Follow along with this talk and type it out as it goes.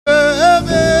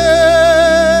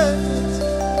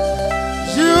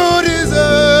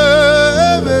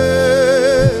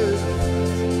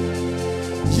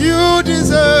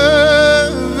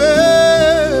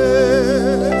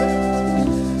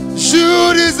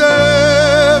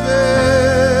deserve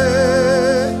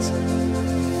it.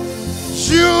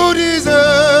 You deserve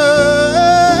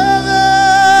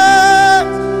it.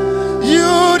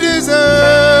 You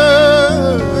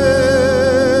deserve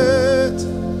it.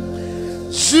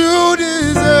 You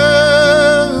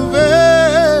deserve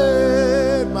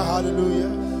it. My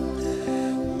hallelujah.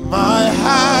 My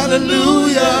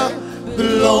hallelujah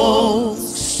belongs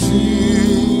to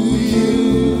you.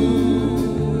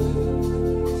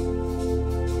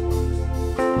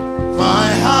 My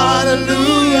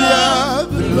hallelujah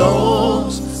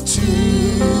belongs to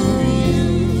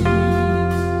you.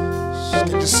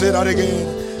 Can you say that again?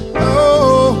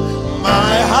 Oh,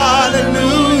 my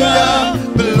hallelujah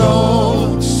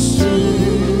belongs to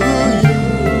you.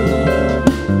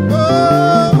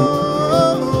 Oh,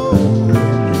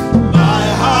 my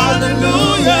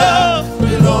hallelujah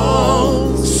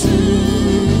belongs to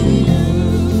you.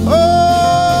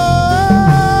 Oh,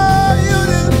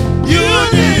 you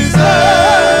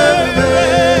deserve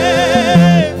it.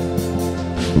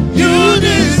 You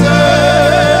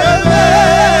deserve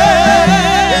it.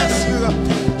 Yes,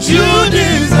 you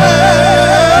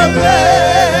deserve it.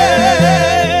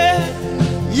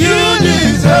 You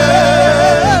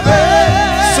deserve it.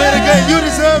 Say it again. You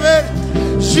deserve it.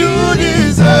 You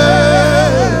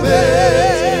deserve it.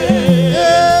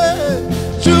 Yeah.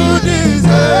 You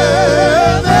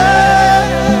deserve it.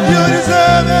 You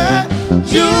deserve it.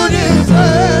 You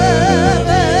deserve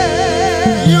it.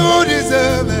 You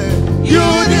deserve it. You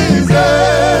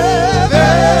deserve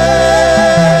it.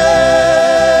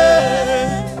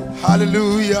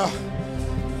 Hallelujah.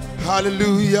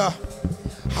 Hallelujah.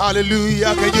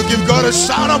 Hallelujah. Can you give God a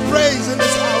shout of praise in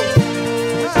this house?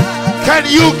 Can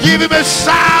you give him a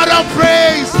shout of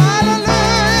praise?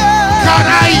 Can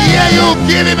I hear you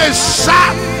give him a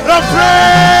shout of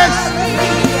praise?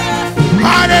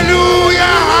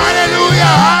 Hallelujah.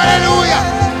 Hallelujah. Hallelujah.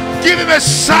 Give him a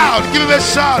shout. Give him a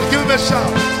shout. Give him a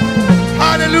shout.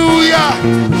 Hallelujah.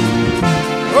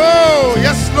 Oh,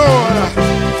 yes, Lord.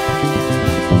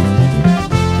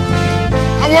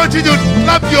 I want you to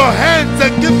clap your hands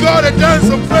and give God a dance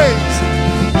of praise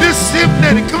this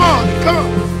evening. Come on, come on.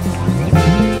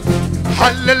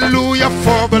 Hallelujah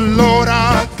for the Lord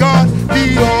our God,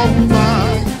 the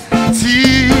Almighty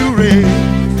reign.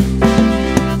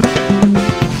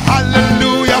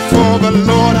 Hallelujah for the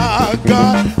Lord our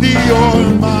God, the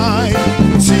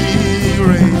Almighty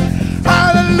reign.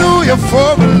 Hallelujah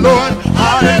for the Lord.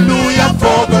 Hallelujah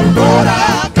for the Lord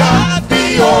our God,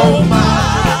 the Almighty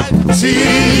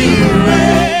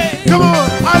reign. Come on,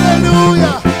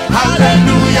 hallelujah.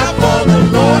 Hallelujah for the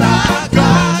Lord our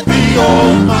God, the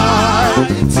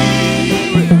Almighty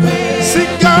reign.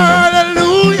 Sing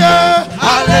hallelujah.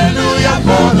 Hallelujah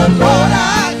for the Lord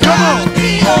our God, the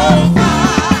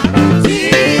Almighty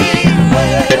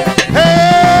reign.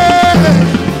 Hey,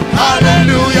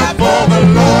 hallelujah for the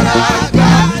Lord our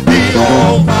God, the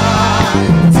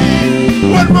Almighty.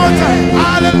 One more time.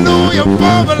 Hallelujah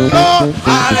for the Lord.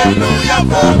 Hallelujah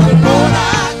for the Lord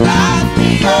our God, the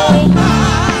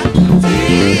Almighty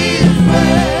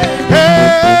reign.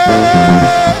 Hey,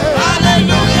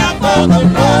 hallelujah for the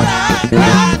Lord our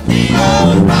God, the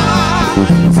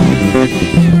Almighty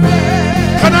reign.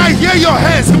 Can I hear your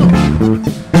hands? Come on.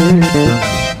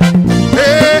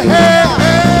 Hey, hey,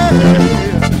 hey.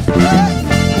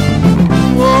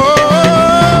 Oh,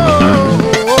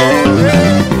 hey.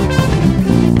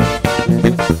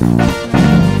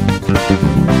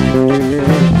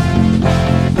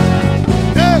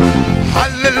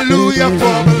 Hallelujah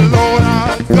for the Lord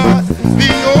our God, the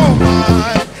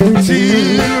Almighty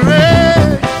reign.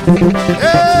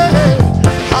 Hey,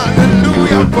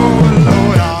 hallelujah for the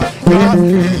Lord our God,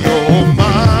 the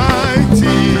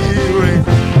Almighty reign.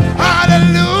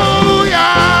 Hallelujah.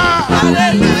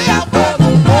 Hallelujah for the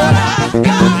Lord our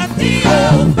God, the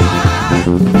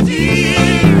Almighty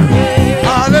reign.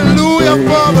 Hallelujah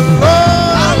for the Lord.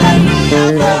 Hallelujah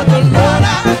for the Lord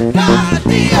our God,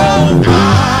 the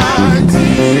Almighty.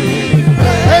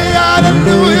 Hey,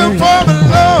 hallelujah for the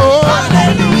Lord.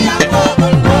 Hallelujah for the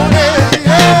Lord. Hey,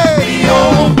 hey, the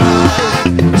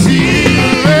Almighty.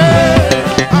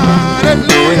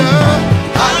 Hallelujah.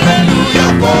 Hallelujah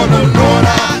for the Lord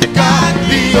our God,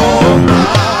 the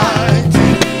Almighty.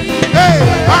 Hey,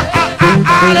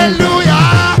 hallelujah.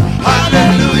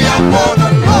 Hallelujah for the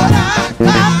Lord our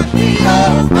God, the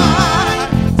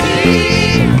Almighty.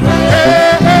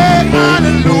 Hey, hey,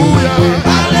 hallelujah.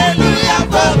 Hallelujah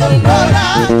for the Lord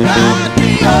our God,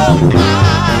 the Almighty.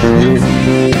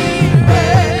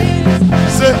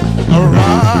 Say,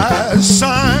 arise,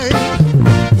 shine,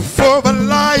 for the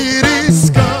light is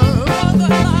come.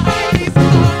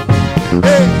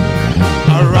 Hey,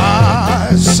 arise.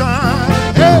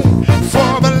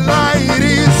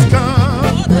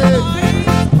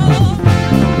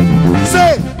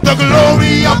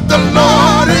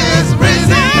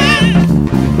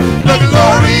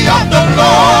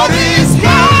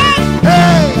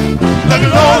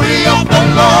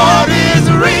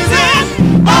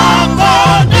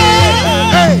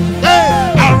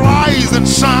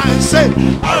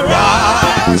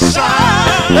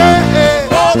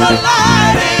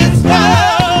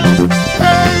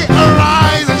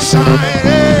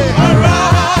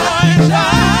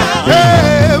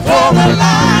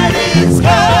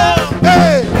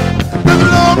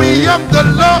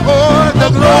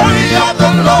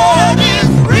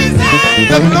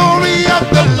 glory of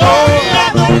the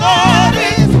Lord.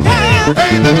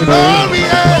 Hey, the glory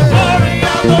of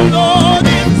the Lord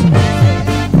is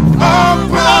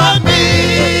upon me.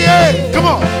 Hey, come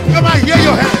on, hear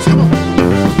your hands, come on.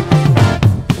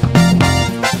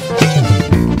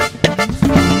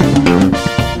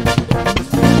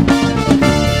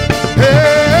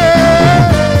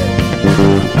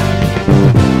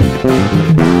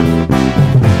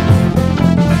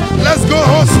 Let's go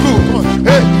old school. Come on.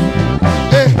 Hey,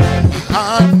 hey. I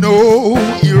know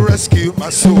He rescued my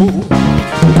soul.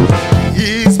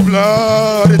 His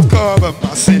blood it covered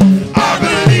my sin. I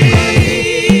believe.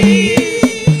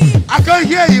 I can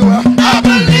hear you. I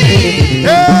believe.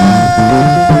 Hey,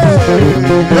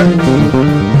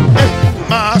 hey.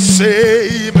 My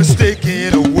shame is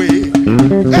taken away.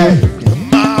 Hey,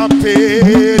 my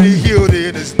pain healed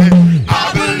in His name.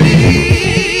 I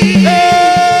believe. Hey.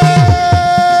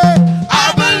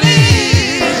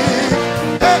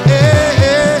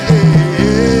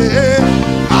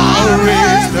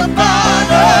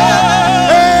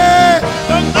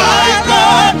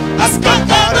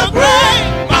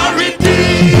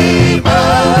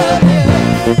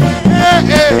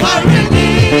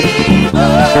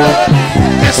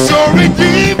 It's your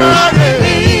Redeemer.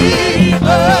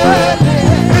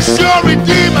 It's your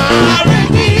Redeemer.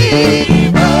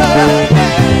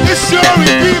 It's your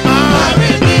Redeemer.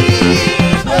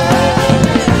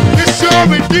 It's your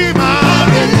Redeemer.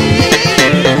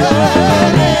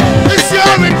 It's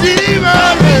your Redeemer.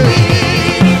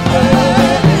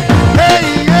 Hey,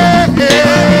 yeah,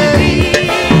 yeah.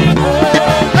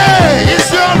 Hey, it's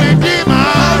your Redeemer.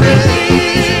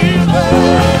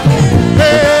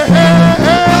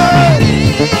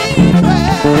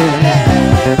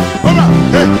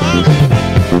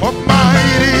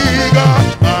 Almighty God,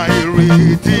 my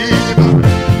Redeemer,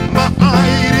 my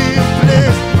hiding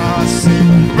place, my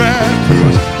safe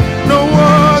refuge. No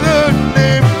other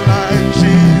name like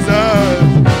Jesus.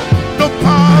 No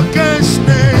power can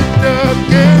stand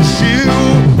against you.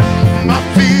 My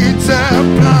feet are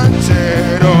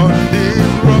planted on this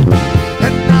rock,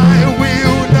 and I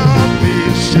will not be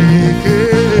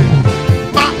shaken.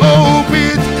 My hope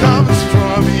it comes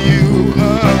from you.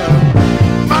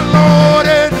 My Lord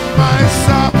and my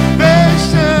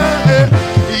salvation,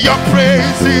 your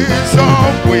praise is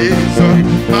always on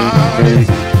my lips.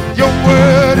 Your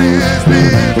word is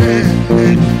living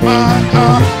in my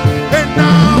heart, and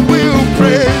I will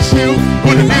praise you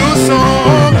with a new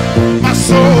song. My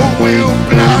soul will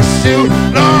bless you,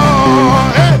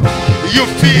 Lord. Hey, you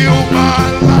fill my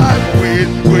life with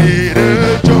greater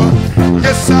joy.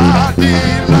 Yes, I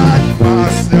delight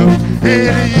myself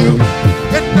in you,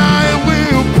 and I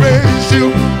will praise you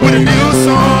with a new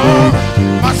song.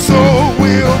 My soul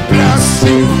will bless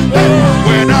you. And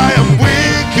when I am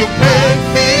weak, you make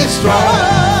me strong.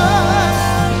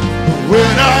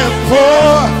 When I am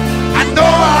poor, I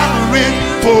know I'm rich,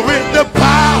 for in the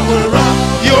power of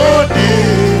your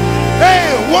name. Hey,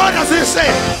 what does it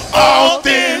say? All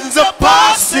things are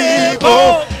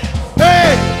possible.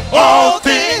 Hey, all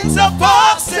things are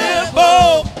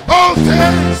possible. All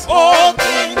things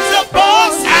are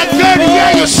possible. I can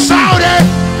hear you shouting.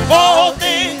 All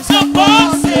things are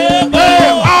possible. Hey,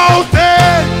 all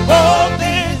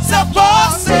things are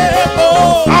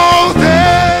possible. All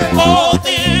things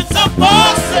are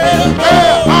possible.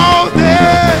 Hey, all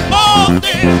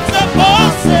things are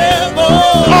possible.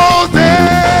 All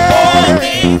things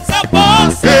are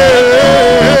possible.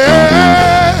 Hey,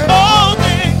 all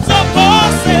things are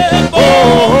possible.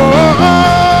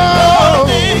 All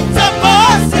things are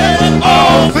possible.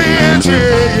 All things,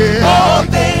 yeah. All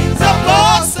things are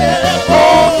possible.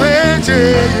 All things,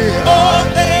 yeah. All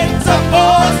things are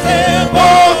possible.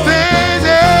 All things,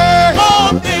 yeah.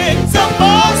 All things are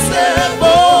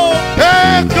possible.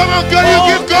 Hey, come on, girl, you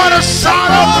give God a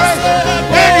shout of praise.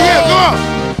 In here, come on.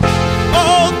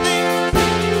 All things.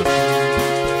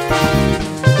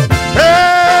 Hey,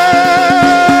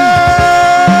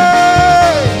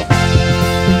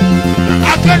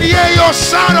 I can hear your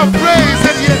shout of praise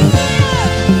in here.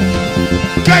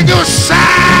 Can you shout?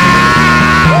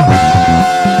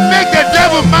 Make the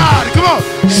devil mad. Come on,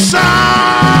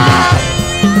 shout.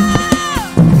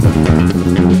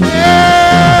 Yeah.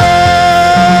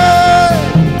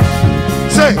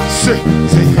 Say,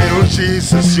 hail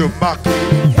Jesus, you're my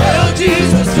king. Hail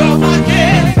Jesus, you're my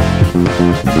king.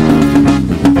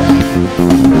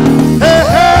 Hey,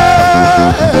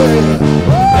 hey.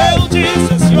 Hail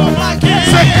Jesus, you're my king.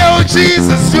 Say, hail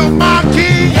Jesus, you're my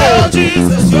king. Hail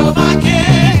Jesus, you're my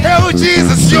king. Hail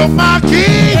Jesus, you're my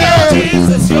king. Hail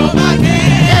Jesus, you're my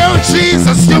king. Hail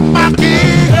Jesus, you're my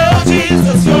king. Hail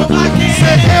Jesus, you're my king.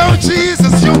 Say, oh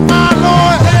Jesus, you're my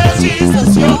Lord. Oh Jesus,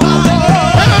 you're my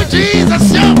Lord. Oh Jesus,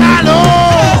 you're my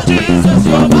Lord. Oh Jesus,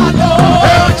 you're my Lord. Oh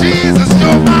Jesus,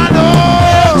 you're my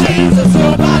Lord. Jesus,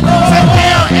 you're my Lord. Say,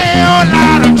 El,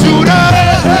 Light of Judah. El,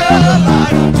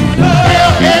 Light of Judah.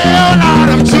 El, Light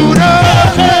of Judah.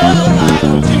 El, Light of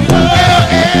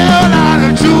Judah. El, Light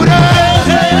of Judah.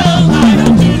 El, Light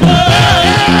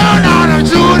of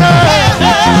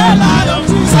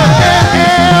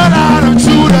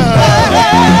Judah.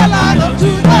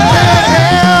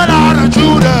 El, Light of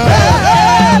Judah.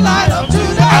 El, Light of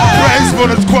Judah. I praise for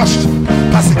this question.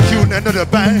 Persecuting another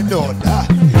band on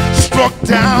struck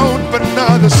down but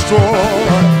not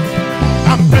destroyed.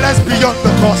 I'm blessed beyond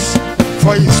the cost,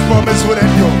 for his promise will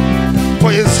endure,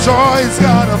 for his joy is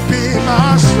gonna be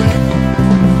my strength.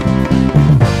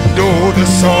 Though the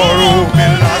sorrow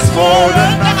may last for the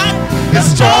night,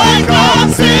 his joy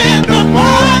comes in the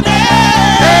morning.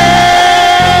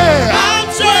 Hey, I'm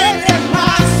trading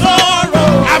my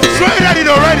sorrow. I've traded it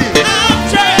already. I'm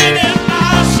trading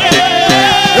my shame.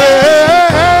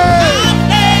 Hey, I'm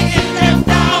laying them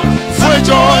down for the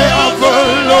joy of the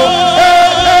Lord.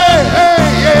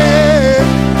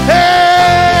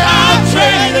 I'm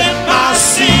trading my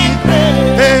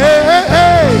secret.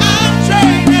 I'm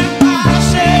trading my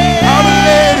shame. I'm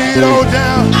laying it all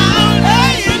down. I'm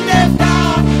laying them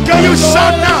down. Can you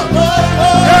shout now?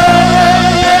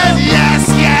 Yes,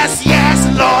 yes, yes,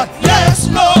 Lord. Yes,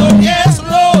 Lord. Yes,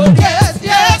 Lord. Yes,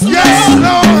 yes, Lord. Yes,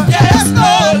 Lord. Yes,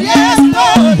 Lord. Yes,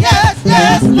 Lord. Yes,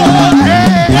 yes, Lord.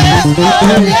 Yes,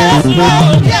 Lord. Yes,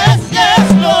 Lord. Yes,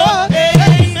 yes, Lord.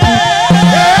 Amen.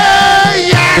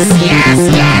 Yes, yes,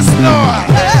 yes, Lord.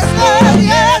 Yes, Lord.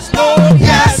 Yes, Lord.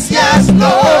 Yes, yes,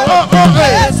 Lord.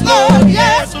 Yes, Lord.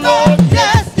 Yes, Lord.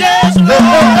 Yes, yes,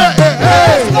 Lord.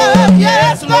 Yes, Lord.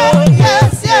 Yes, Lord.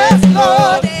 Yes, yes,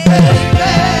 Lord.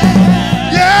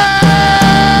 Amen.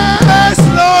 Yes,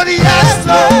 Lord. Yes,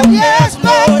 Lord. Yes,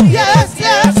 Lord. Yes,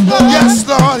 yes, Lord. Yes,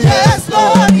 Lord. Yes,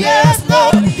 Lord. Yes,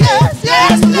 Lord. Yes,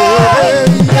 yes, Lord.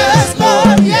 Yes,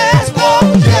 Lord. Yes,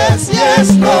 Lord. Yes, yes,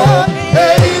 Lord.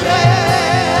 Amen.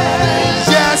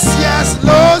 Yes, yes,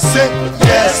 Lord. Say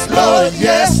Yes, Lord.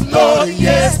 Yes, Lord.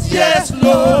 Yes, yes,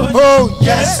 Lord. oh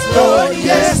Yes, Lord.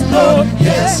 Yes, Lord.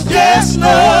 Yes, yes,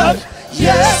 Lord.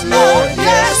 Yes, Lord.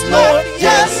 Yes, Lord.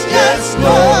 Yes, yes,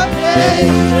 Lord.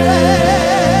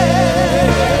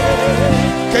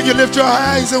 Amen. Can you lift your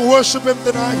hands and worship him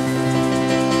tonight?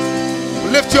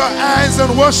 Lift your hands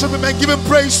and worship him and give him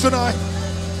praise tonight.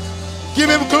 Give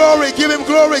him glory, give him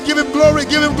glory, give him glory,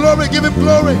 give him glory, give him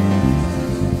glory.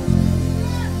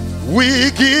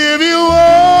 We give you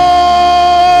all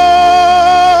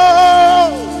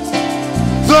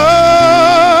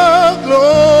the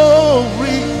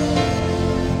glory.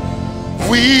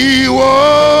 We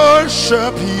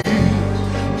worship you,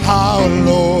 our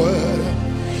Lord.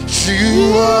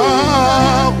 You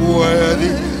are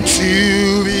worthy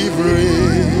to be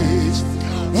praised.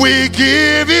 We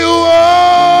give you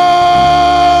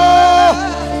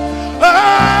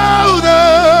all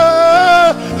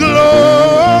the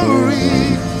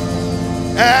glory,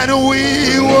 and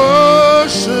we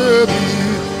worship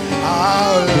you,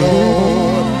 our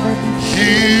Lord.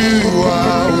 You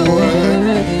are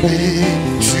worthy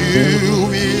to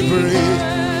be praised.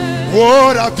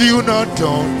 What have you not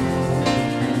done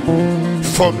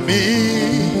for me?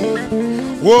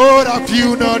 What have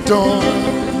you not done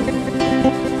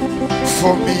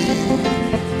for me?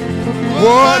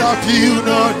 What have you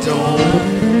not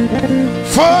done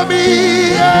for me?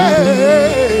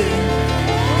 Yeah.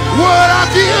 What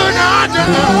have you not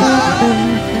done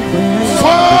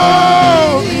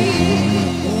for me?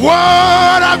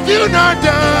 What have you not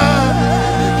done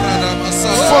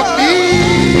for me?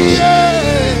 Yeah.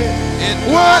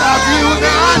 What have you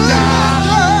not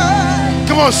done?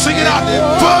 Come on, sing it out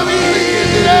for me.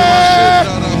 Yeah.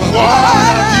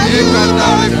 What have you not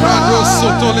done?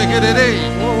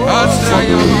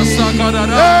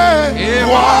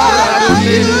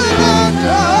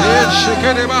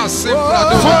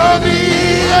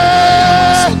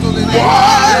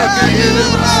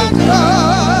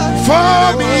 For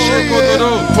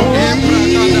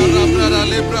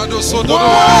me,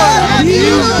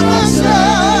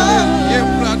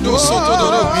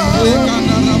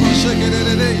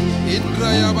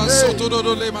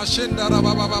 le machenda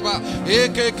rababa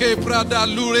ekeke prada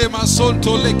lure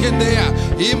masonto lekendea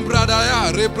imbrada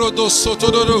ya rebrodo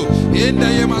sotododo enda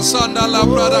ye masanda la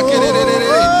prada kerere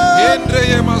endre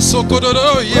ye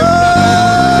masokododo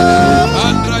yembrada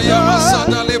andra ya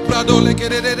masanda le prado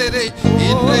lekerere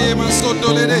inde ye maso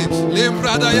sondolere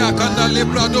lembrada ya kanda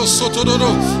lebrado sotododo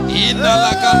inda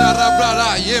la kanda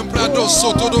rabrada yembrado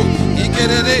sotodo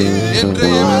ikerere endre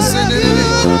yemasenere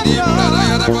lembrada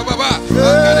ya baba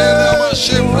akadera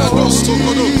mashembrado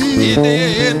sotodo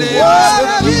inde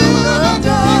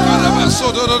ikaraba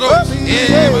sotododo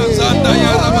mazanda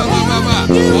ya baba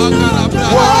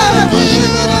akarabrada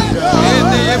mashembrada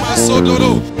inde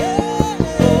yemasododo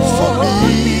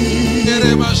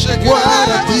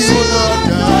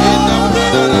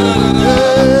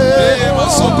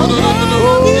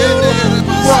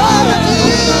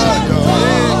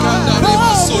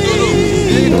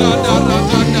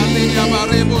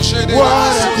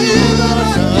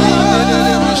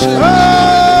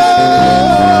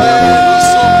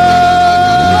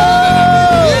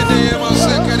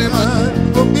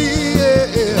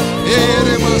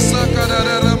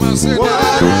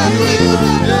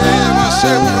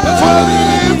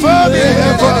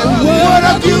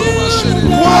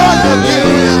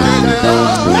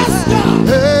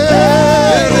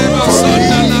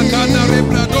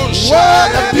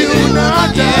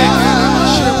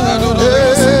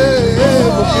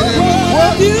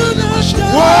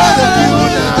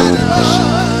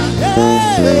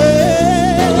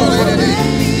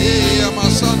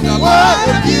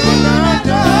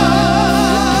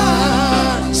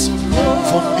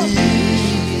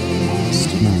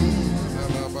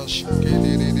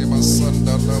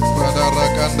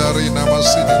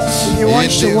If you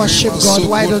want to worship God,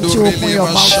 why don't you open your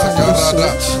mouth and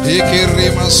do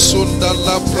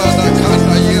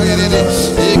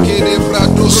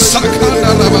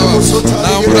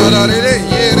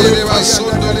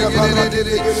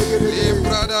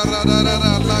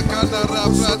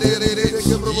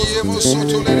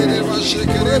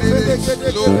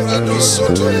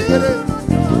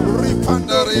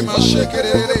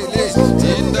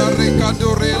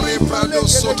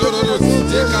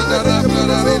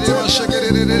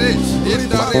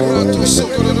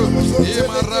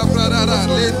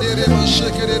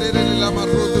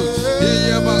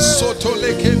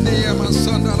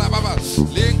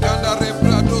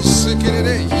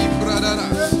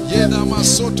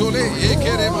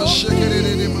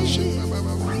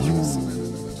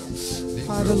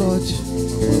Father Lord,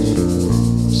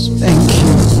 thank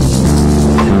you.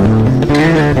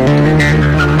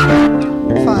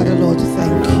 Father Lord,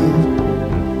 thank you.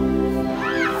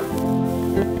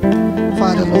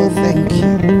 Father Lord, thank you.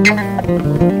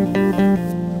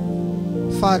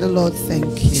 Father Lord,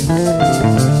 thank you.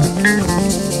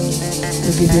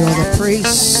 We give you all the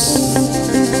praise.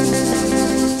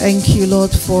 Thank you,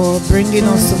 Lord, for bringing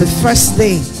us to the first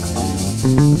day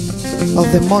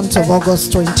of the month of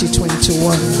August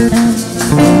 2021.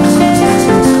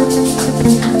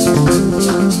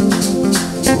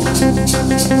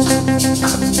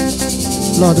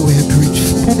 Lord, we are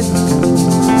grateful.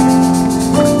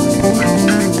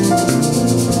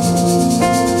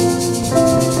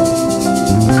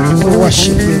 We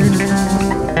worship you.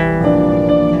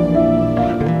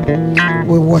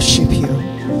 We worship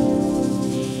you.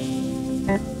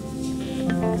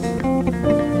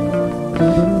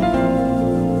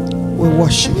 We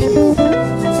worship you.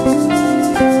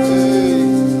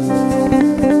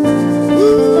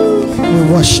 We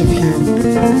worship you.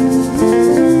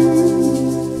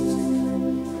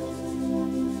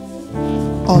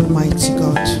 Almighty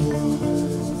God.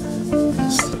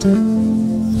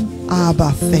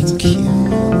 Abba, thank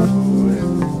you.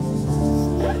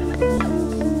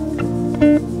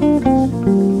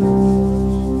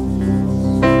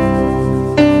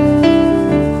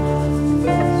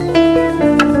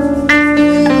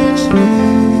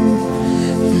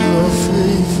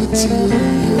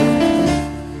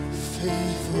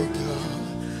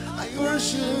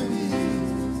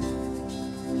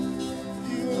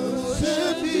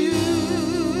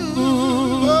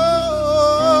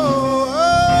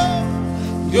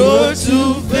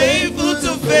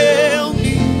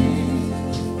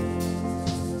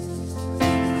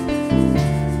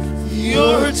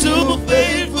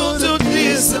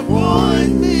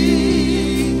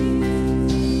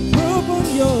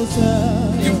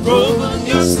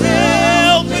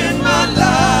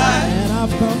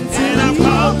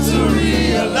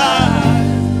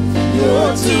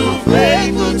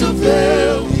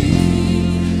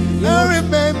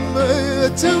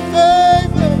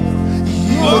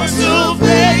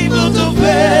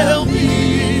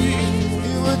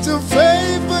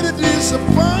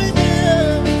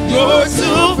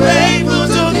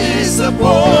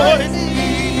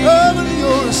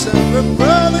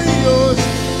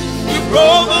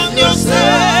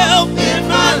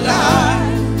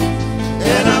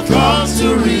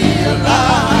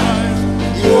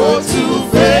 You're too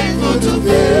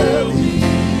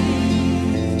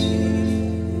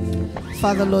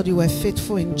Father, Lord, you were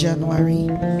faithful in January.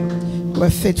 You were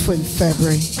faithful in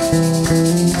February.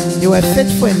 You were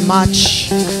faithful in March.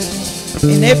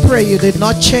 In April, you did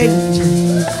not change.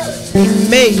 In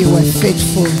May, you were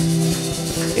faithful.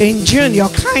 In June, your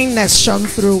kindness shone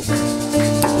through.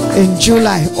 In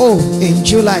July,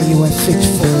 you were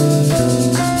faithful.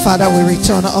 Father, we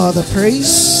return all the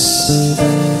praise.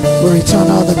 We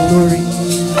return all the glory.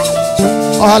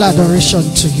 All adoration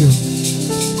to you.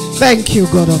 Thank you,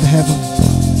 God of heaven.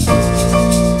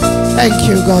 Thank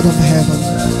you, God of heaven.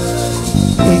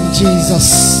 In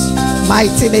Jesus'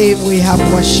 mighty name we have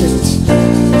worshipped.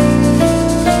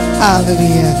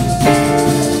 Hallelujah.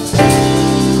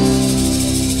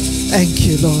 Thank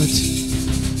you, Lord.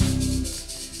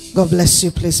 God bless you.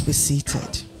 Please be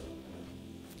seated.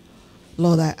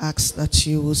 Lord, I ask that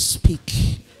you will speak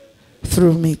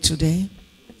through me today.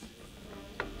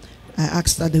 I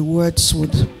ask that the words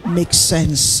would make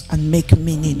sense and make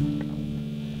meaning.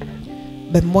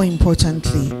 But more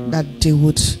importantly, that they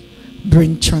would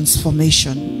bring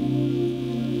transformation.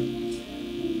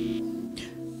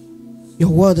 Your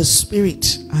word is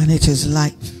spirit and it is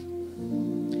life.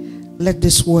 Let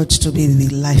this word to be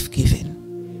life-giving.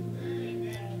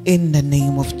 In the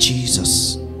name of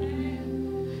Jesus.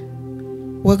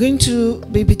 We're going to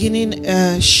be beginning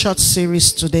a short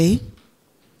series today.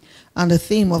 And the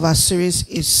theme of our series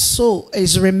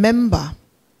is remember.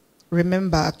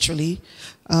 Remember, actually,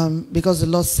 because the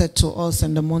Lord said to us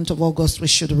in the month of August we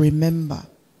should remember.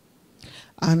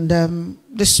 And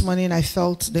this morning I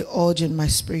felt the urge in my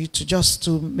spirit to just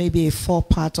do maybe a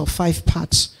 4-part or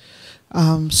 5-part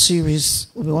series,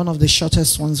 one of the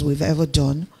shortest ones we've ever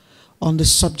done, on the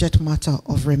subject matter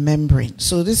of remembering.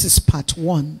 So this is part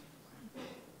 1.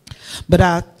 But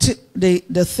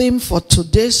the theme for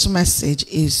today's message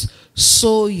is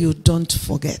so you don't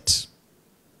forget.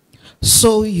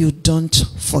 So you don't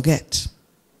forget.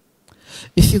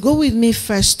 If you go with me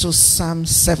first to Psalm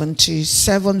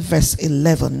 77 verse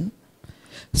 11.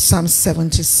 Psalm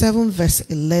 77 verse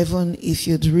 11, if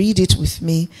you'd read it with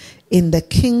me in the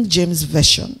King James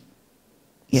Version.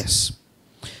 Yes.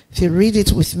 If you read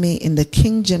it with me in the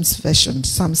King James Version,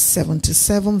 Psalm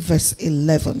 77 verse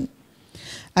 11.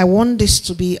 I want this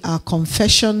to be our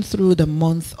confession through the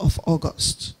month of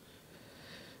August.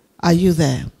 Are you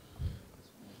there?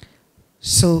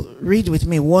 So read with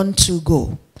me. 1, 2,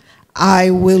 go.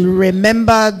 I will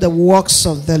remember the works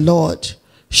of the Lord.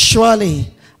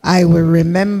 Surely I will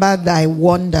remember thy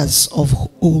wonders of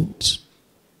old.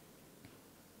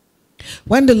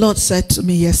 When the Lord said to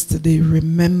me yesterday,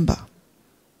 remember,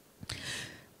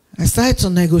 I started to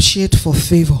negotiate for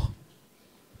favor.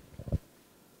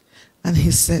 And he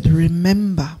said,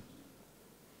 remember.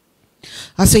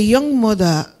 As a young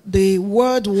mother, the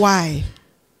word why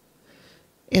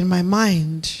in my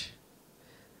mind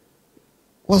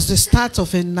was the start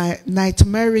of a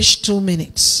nightmarish 2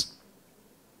 minutes.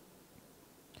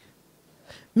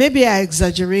 Maybe I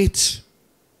exaggerate.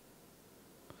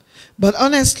 But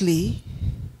honestly,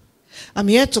 I'm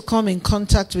yet to come in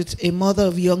contact with a mother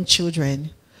of young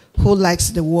children who likes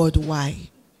the word why.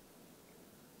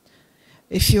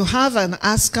 If you have an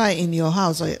asker in your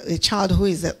house, or a child who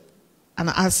is an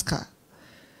asker,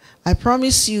 I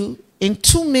promise you, in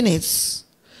 2 minutes,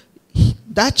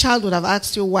 that child would have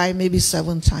asked you why maybe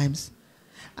 7 times.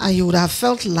 And you would have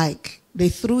felt like they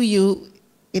threw you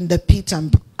in the pit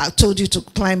and told you to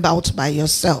climb out by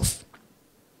yourself.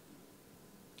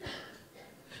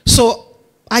 So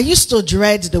I used to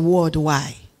dread the word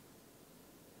why.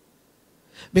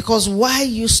 Because why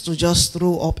used to just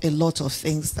throw up a lot of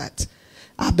things that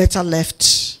are better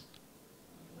left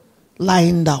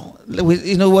lying down.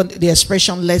 You know what the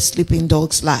expression, let sleeping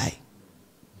dogs lie.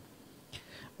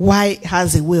 Why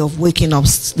has a way of waking up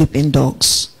sleeping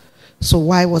dogs. So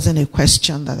why wasn't a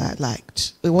question that I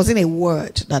liked. It wasn't a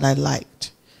word that I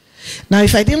liked. Now,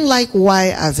 if I didn't like why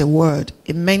as a word,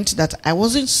 it meant that I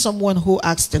wasn't someone who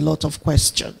asked a lot of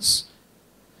questions.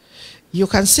 You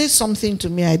can say something to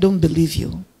me, I don't believe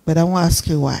you, but I won't ask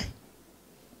you why.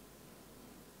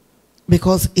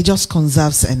 Because it just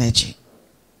conserves energy.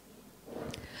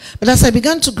 But as I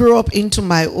began to grow up into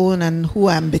my own and who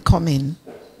I'm becoming,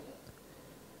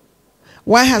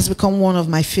 why has become one of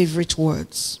my favorite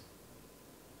words.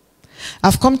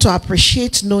 I've come to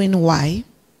appreciate knowing why.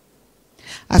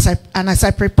 As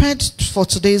I prepared for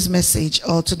today's message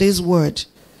or today's word,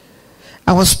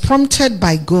 I was prompted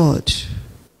by God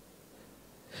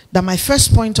that my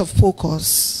first point of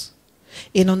focus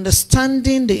in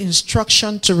understanding the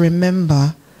instruction to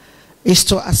remember is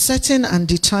to ascertain and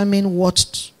determine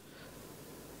what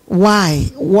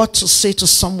to say to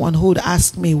someone who would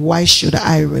ask me, why should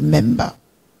I remember?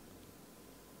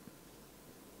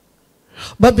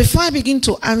 But before I begin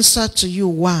to answer to you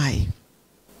why,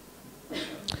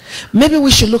 maybe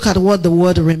we should look at what the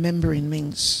word remembering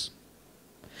means.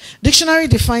 Dictionary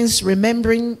defines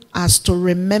remembering as to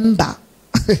remember.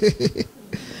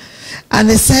 And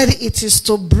they said it is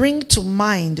to bring to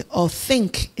mind or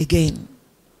think again.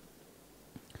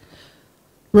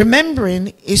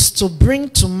 Remembering is to bring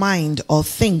to mind or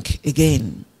think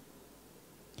again.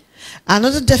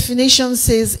 Another definition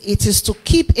says it is to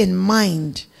keep in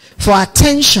mind for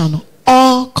attention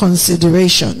or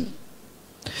consideration.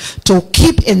 To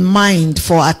keep in mind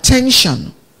for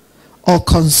attention or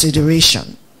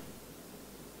consideration.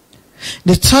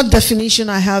 The third definition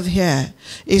I have here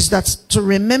is that to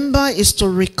remember is to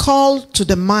recall to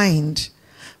the mind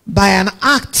by an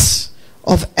act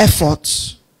of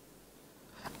effort.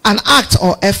 An act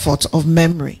or effort of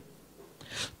memory.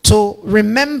 To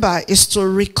remember is to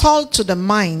recall to the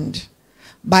mind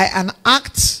by an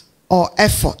act or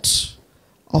effort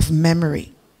of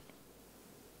memory.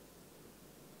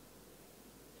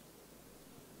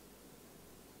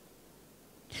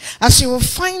 As you will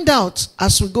find out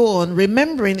as we go on,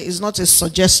 remembering is not a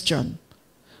suggestion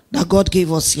that God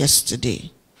gave us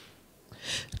yesterday.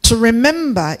 To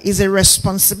remember is a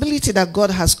responsibility that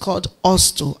God has called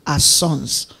us to as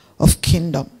sons of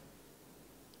kingdom.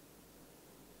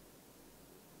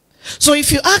 So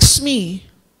if you ask me,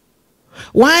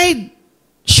 why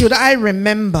should I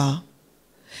remember?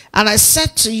 And I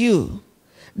said to you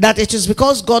that it is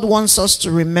because God wants us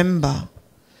to remember.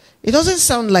 It doesn't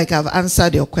sound like I've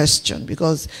answered your question,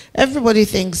 because everybody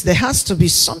thinks there has to be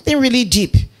something really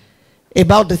deep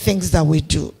about the things that we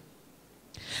do.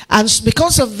 And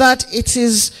because of that, it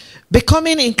is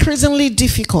becoming increasingly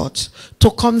difficult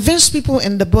to convince people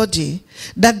in the body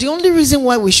that the only reason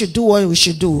why we should do what we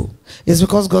should do is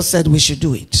because God said we should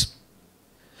do it.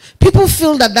 People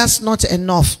feel that that's not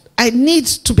enough. I need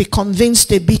to be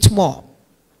convinced a bit more.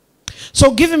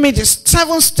 So giving me the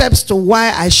 7 steps to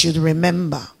why I should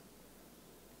remember.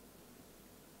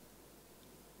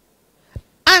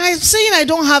 And I'm saying I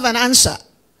don't have an answer.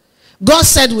 God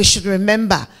said we should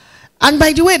remember. And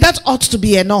by the way, that ought to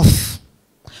be enough.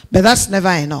 But that's never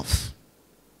enough.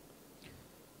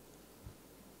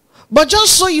 But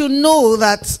just so you know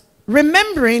that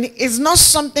remembering is not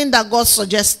something that God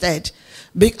suggested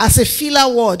as a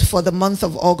filler word for the month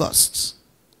of August.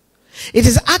 It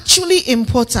is actually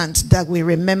important that we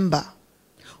remember,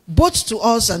 both to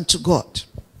us and to God.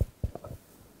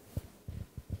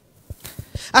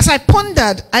 As I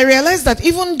pondered, I realized that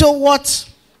even though what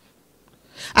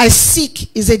I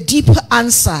seek is a deep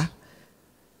answer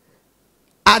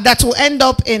that will end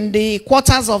up in the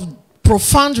quarters of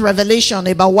profound revelation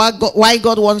about why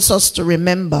God wants us to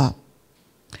remember,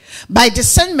 by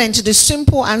discernment, the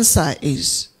simple answer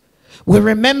is we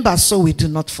remember so we do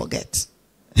not forget.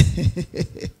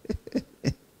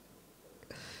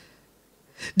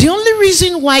 The only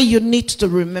reason why you need to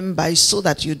remember is so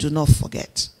that you do not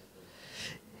forget.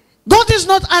 God is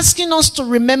not asking us to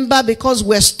remember because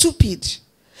we're stupid,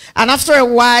 and after a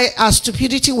while our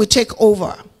stupidity will take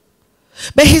over.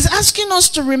 But he's asking us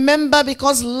to remember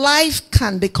because life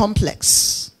can be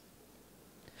complex.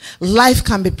 Life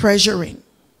can be pressuring.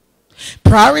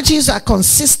 Priorities are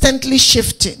consistently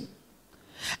shifting.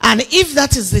 And if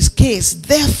that is the case,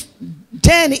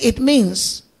 then it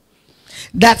means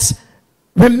that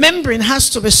remembering has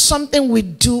to be something we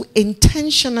do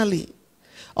intentionally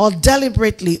or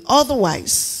deliberately.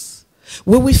 Otherwise,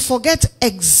 we will forget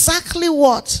exactly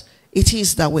what it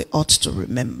is that we ought to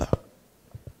remember.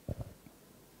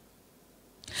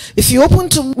 If you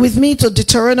open with me to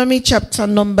Deuteronomy chapter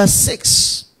number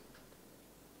 6.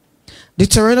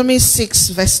 Deuteronomy 6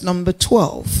 verse number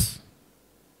 12.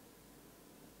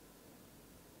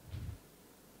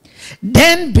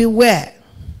 Then beware,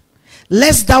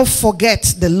 lest thou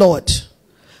forget the Lord,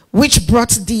 which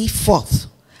brought thee forth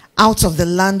out of the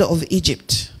land of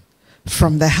Egypt,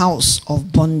 from the house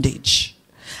of bondage.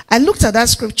 I looked at that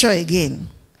scripture again.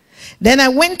 Then I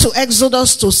went to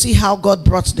Exodus to see how God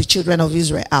brought the children of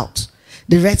Israel out.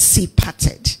 The Red Sea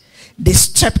parted. They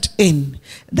stepped in.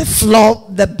 The floor,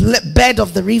 the bed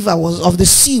of the river of the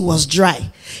sea was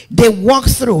dry. They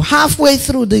walked through. Halfway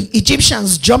through, the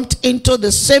Egyptians jumped into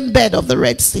the same bed of the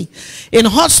Red Sea in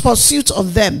hot pursuit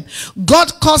of them.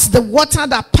 God caused the water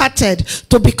that parted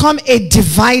to become a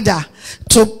divider,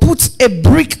 to put a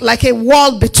brick like a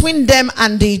wall between them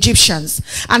and the Egyptians.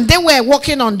 And they were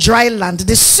walking on dry land.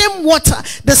 The same water,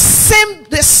 the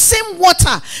same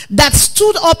water that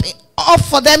stood up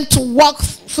for them to walk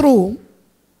through,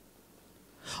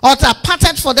 or that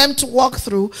parted for them to walk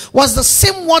through, was the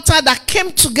same water that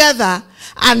came together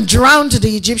and drowned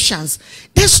the Egyptians.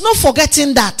 There's no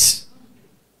forgetting that.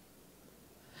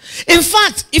 In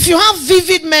fact, if you have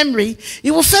vivid memory,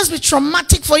 it will first be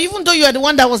traumatic for you. Even though you are the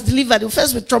one that was delivered, it will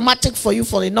first be traumatic for you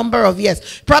for a number of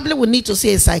years. Probably will need to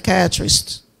see a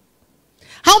psychiatrist.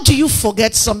 How do you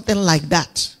forget something like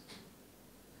that?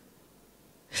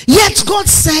 Yet God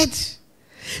said,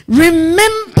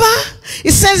 remember,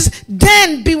 it says,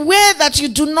 then beware that you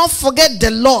do not forget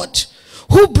the Lord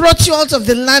who brought you out of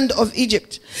the land of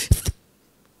Egypt.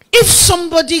 If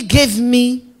somebody gave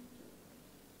me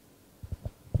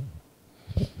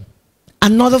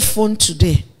another phone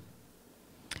today,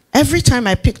 every time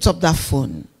I picked up that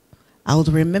phone, I would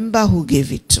remember who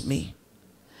gave it to me.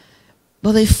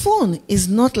 But the phone is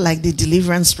not like the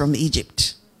deliverance from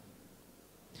Egypt.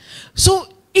 So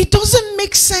it doesn't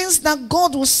make sense that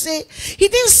God will say, he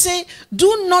didn't say,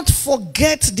 do not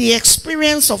forget the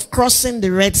experience of crossing the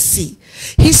Red Sea.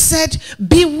 He said,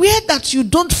 beware that you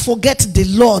don't forget the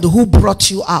Lord who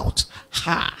brought you out.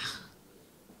 Ha.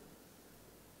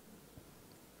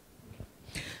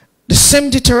 The same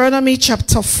Deuteronomy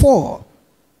chapter 4,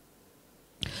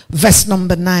 verse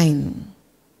number 9.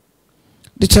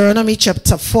 Deuteronomy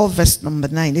chapter 4, verse number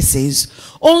 9. It says,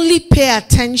 only pay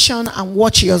attention and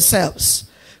watch yourselves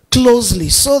closely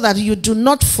so that you do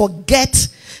not forget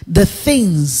the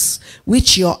things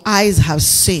which your eyes have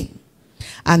seen,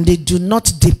 and they do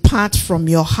not depart from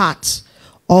your heart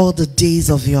all the days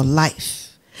of your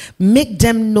life. Make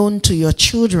them known to your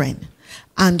children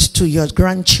and to your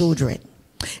grandchildren,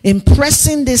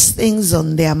 impressing these things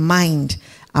on their mind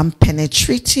and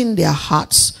penetrating their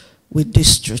hearts with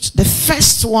this truth. The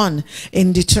first one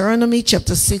in Deuteronomy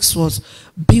chapter 6 was,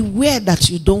 beware that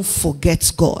you don't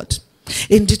forget God.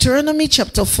 In Deuteronomy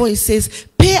chapter 4, it says,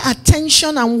 pay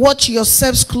attention and watch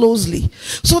yourselves closely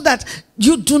so that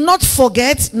you do not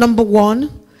forget, number one,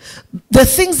 the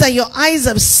things that your eyes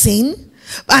have seen,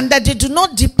 and that they do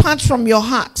not depart from your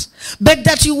heart, but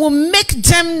that you will make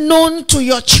them known to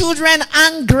your children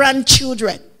and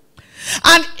grandchildren.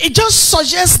 And it just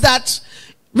suggests that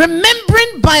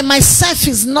remembering by myself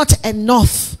is not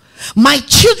enough. My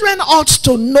children ought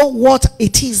to know what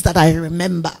it is that I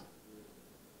remember.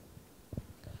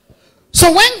 So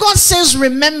when God says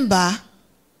remember,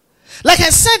 like I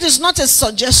said, it's not a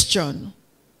suggestion.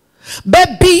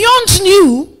 But beyond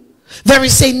you, there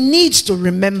is a need to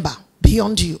remember.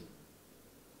 Beyond you.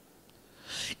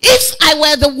 If I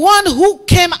were the one who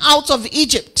came out of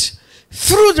Egypt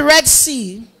through the Red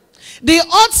Sea, the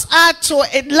odds are to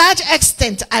a large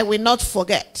extent I will not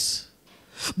forget.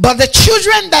 But the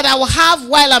children that I will have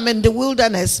while I'm in the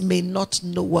wilderness may not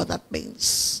know what that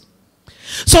means.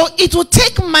 So it will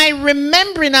take my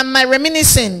remembering and my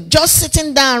reminiscing, just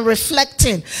sitting down,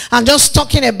 reflecting, and just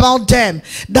talking about them,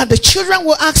 that the children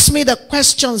will ask me the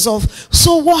questions of,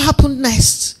 so what happened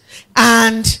next?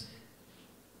 And,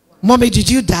 Mommy, did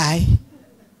you die?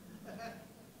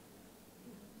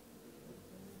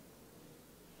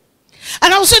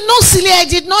 And I will say, no, silly, I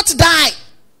did not die.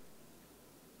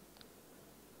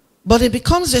 But it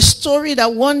becomes a story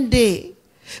that one day,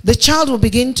 the child will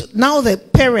begin to, now the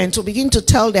parent will begin to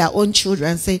tell their own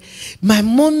children, say, my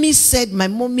mommy said, my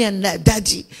mommy and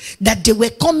daddy, that they were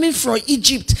coming from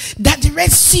Egypt, that the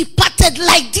Red Sea parted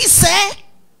like this, eh?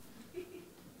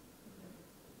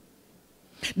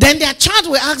 Then their child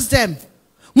will ask them,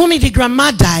 Mommy, did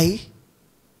grandma die?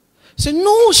 Say,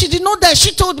 no, she did not die.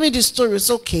 She told me the story. It's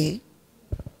okay.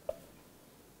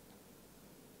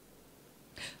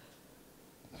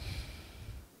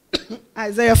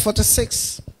 Isaiah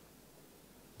 46,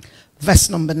 verse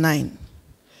number 9.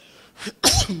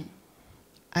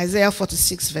 Isaiah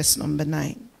 46, verse number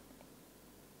 9.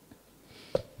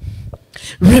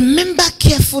 Remember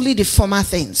carefully the former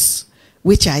things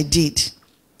which I did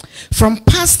from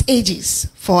past ages,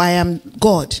 for I am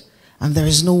God and there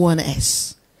is no one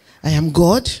else. I am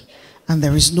God and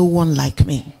there is no one like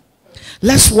me.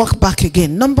 Let's walk back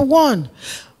again. Number one,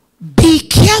 be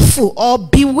careful or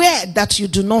beware that you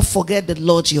do not forget the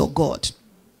Lord your God.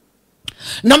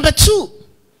 Number two,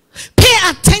 pay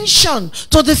attention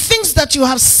to the things that you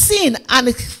have seen and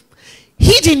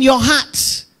hid in your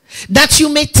heart, that you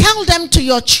may tell them to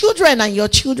your children and your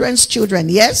children's children.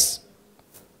 Yes?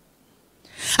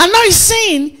 And now he's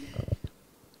saying,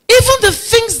 even the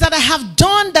things that I have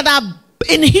done that are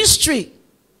in history,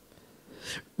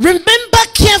 remember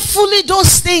carefully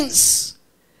those things.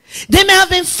 They may have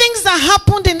been things that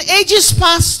happened in ages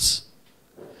past.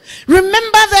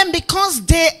 Remember them because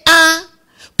they are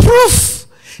proof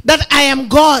that I am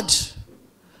God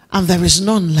and there is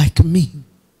none like me.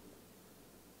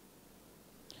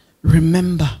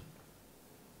 Remember.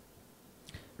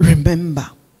 Remember.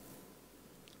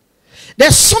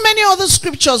 There's so many other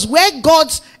scriptures where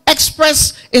God's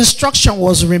express instruction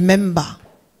was remember.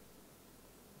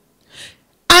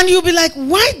 And you'll be like,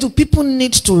 why do people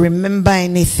need to remember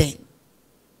anything?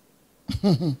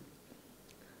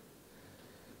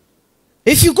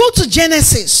 If you go to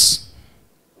Genesis,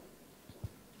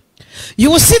 you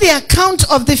will see the account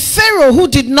of the Pharaoh who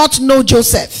did not know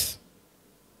Joseph.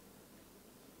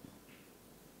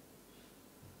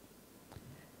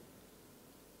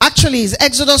 Actually, it's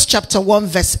Exodus chapter 1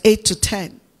 verse 8 to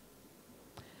 10.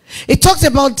 It talks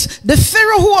about the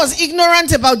Pharaoh who was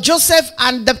ignorant about Joseph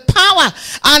and the power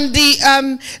and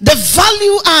the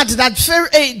value add that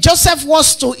Joseph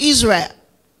was to Israel.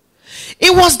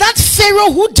 It was that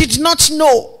Pharaoh who did not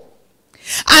know.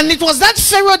 And it was that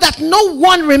Pharaoh that no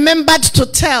one remembered to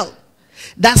tell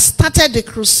that started the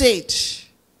crusade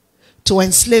to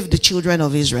enslave the children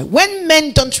of Israel. When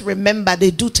men don't remember,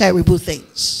 they do terrible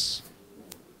things.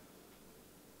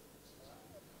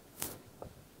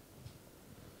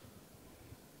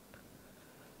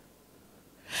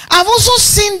 I've also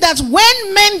seen that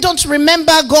when men don't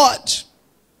remember God,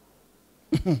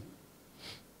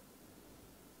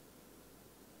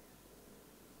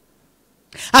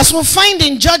 as we'll find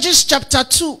in Judges chapter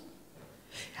 2,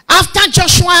 after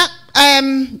Joshua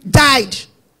died,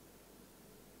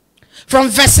 from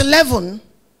verse 11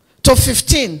 to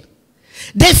 15,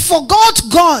 they forgot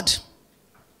God.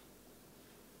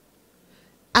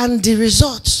 And the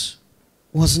result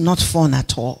was not fun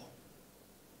at all.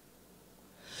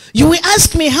 You will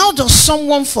ask me, how does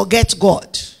someone forget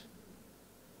God?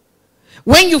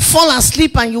 When you fall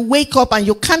asleep and you wake up and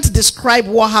you can't describe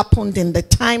what happened in the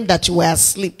time that you were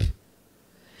asleep,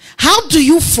 how do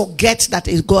you forget that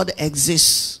a God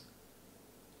exists?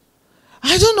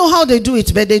 I don't know how they do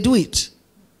it, but they do it.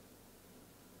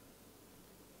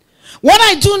 What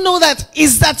I do know that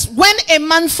is that when a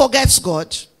man forgets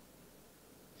God,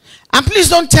 and please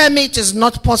don't tell me it is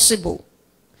not possible.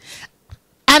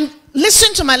 And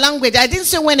listen to my language. I didn't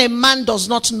say when a man does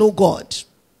not know God.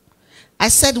 I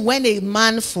said when a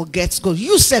man forgets God.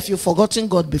 You self, you've forgotten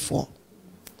God before.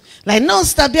 Like, no,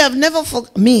 Stabby, I've never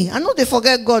forgotten me. I know they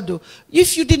forget God though.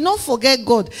 If you did not forget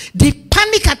God, the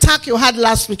panic attack you had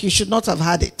last week, you should not have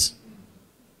had it.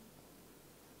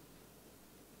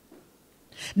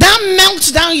 That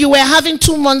meltdown you were having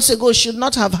 2 months ago should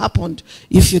not have happened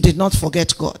if you did not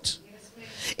forget God.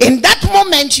 In that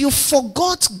moment, you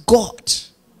forgot God.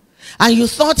 And you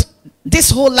thought this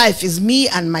whole life is me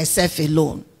and myself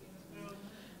alone.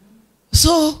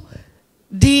 So,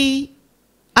 the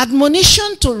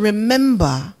admonition to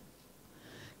remember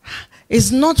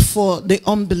is not for the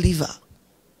unbeliever.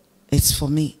 It's for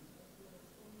me.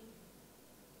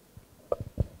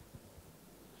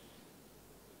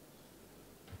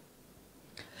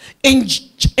 In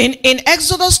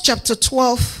Exodus chapter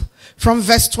 12, from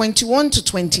verse 21 to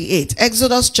 28.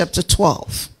 Exodus chapter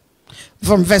 12.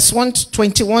 From verse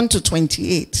 21 to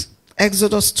 28.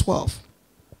 Exodus 12.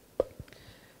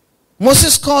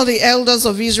 Moses called the elders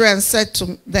of Israel and said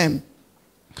to them,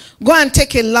 go and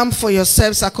take a lamb for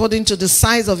yourselves according to the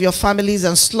size of your families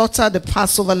and slaughter the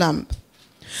Passover lamb.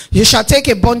 You shall take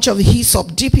a bunch of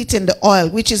hyssop, dip it in the oil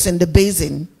which is in the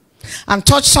basin, and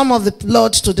touch some of the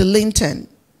blood to the lintel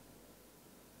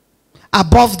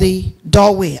above the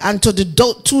doorway and to the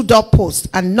two doorposts,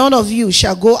 and none of you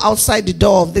shall go outside the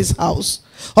door of this house,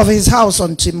 of his house,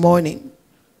 until morning.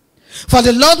 For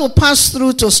the Lord will pass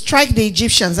through to strike the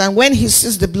Egyptians, and when he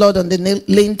sees the blood on the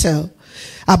lintel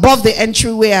above the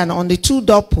entryway and on the two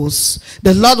doorposts,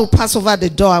 the Lord will pass over the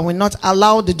door and will not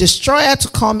allow the destroyer to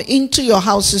come into your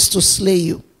houses to slay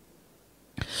you.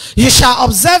 You shall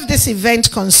observe this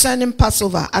event concerning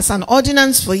Passover as an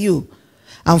ordinance for you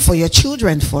and for your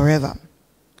children forever.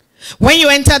 When you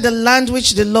enter the land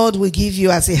which the Lord will give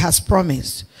you as he has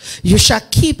promised, you shall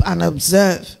keep and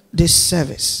observe this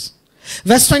service.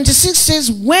 Verse 26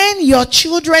 says, when your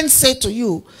children say to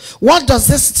you, what does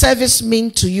this service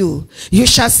mean to you? You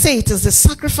shall say, it is the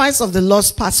sacrifice of the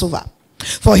Lord's Passover.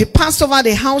 For he passed over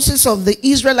the houses of the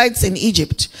Israelites in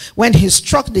Egypt when he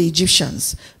struck the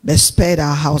Egyptians, but spared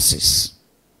our houses.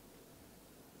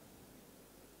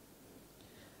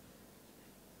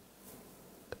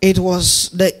 It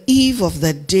was the eve of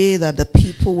the day that the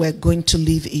people were going to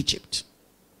leave Egypt.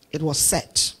 It was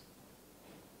set.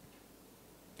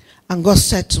 And God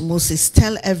said to Moses,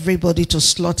 tell everybody to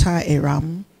slaughter a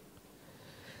ram,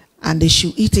 and they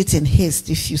should eat it in haste.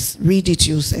 If you read it,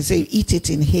 you say, eat it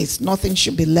in haste. Nothing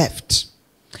should be left.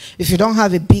 If you don't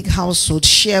have a big household,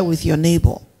 share with your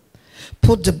neighbor.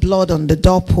 Put the blood on the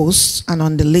doorposts and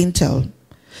on the lintel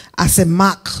as a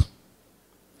mark.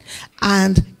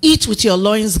 And eat with your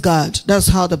loins girded. That's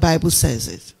how the Bible says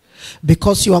it.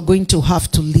 Because you are going to have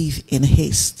to leave in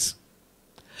haste.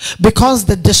 Because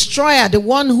the destroyer, the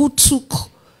one who took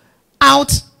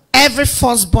out every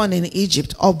firstborn in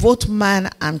Egypt, of both man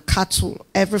and cattle,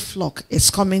 every flock is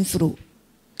coming through.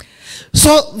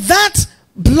 So that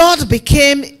blood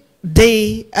became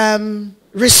the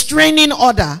restraining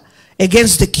order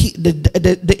against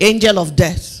the angel of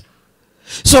death.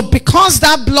 So because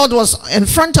that blood was in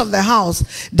front of the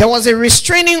house, there was a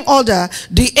restraining order.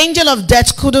 The angel of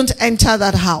death couldn't enter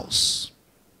that house.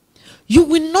 You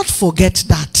will not forget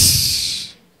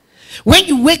that. When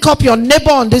you wake up, your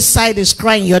neighbor on this side is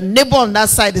crying, your neighbor on that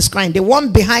side is crying, the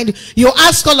one behind you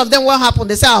ask all of them what happened.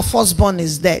 They say our firstborn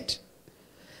is dead.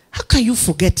 How can you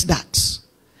forget that?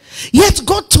 Yet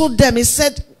God told them, he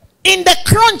said, in the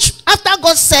crunch, after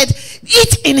God said,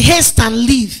 eat in haste and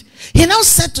live, he now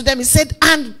said to them, he said,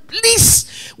 and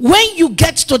please, when you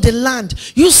get to the land,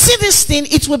 you see this thing,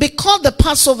 it will be called the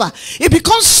Passover. It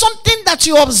becomes something that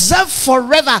you observe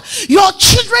forever. Your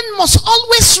children must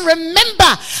always remember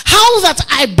how that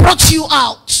I brought you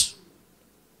out.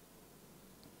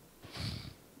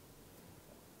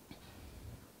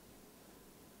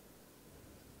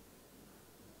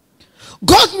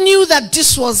 God knew that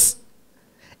this was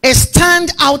a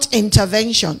standout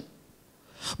intervention.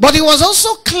 But it was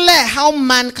also clear how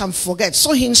man can forget.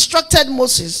 So he instructed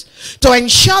Moses to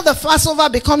ensure the Passover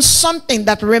becomes something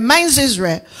that reminds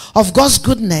Israel of God's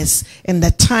goodness in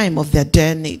the time of their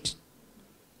dire need.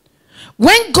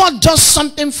 When God does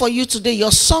something for you today,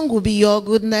 your song will be, your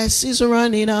goodness is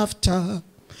running after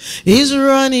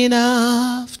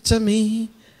me.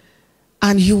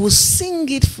 And you will sing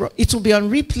it, it will be on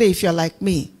replay if you're like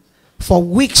me, for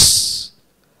weeks.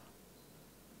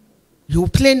 You will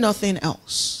play nothing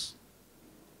else.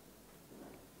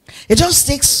 It just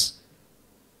takes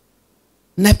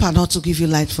NEPA not to give you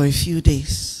light for a few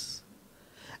days.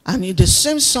 And the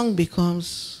same song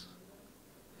becomes,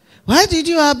 why did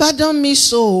you abandon me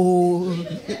so?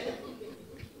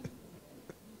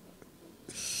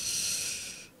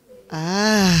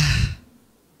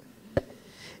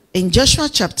 In Joshua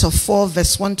chapter 4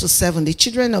 verse 1 to 7, the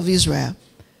children of Israel,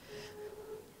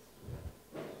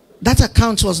 that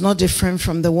account was not different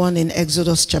from the one in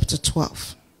Exodus chapter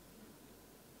 12.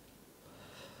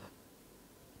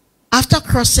 After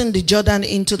crossing the Jordan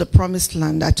into the promised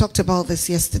land, I talked about this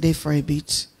yesterday for a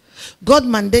bit, God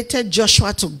mandated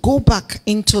Joshua to go back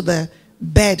into the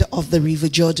bed of the river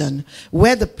Jordan,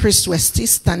 where the priests were still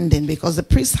standing, because the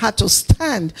priests had to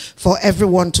stand for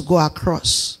everyone to go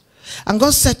across. And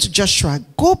God said to Joshua,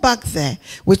 go back there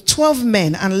with 12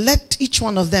 men and let each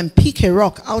one of them pick a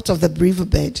rock out of the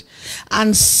riverbed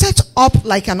and set up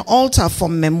like an altar for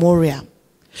memorial.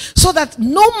 So that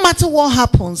no matter what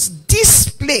happens, this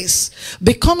place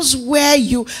becomes where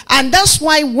you, and that's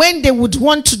why when they would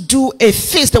want to do a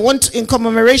feast, they want in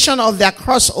commemoration of their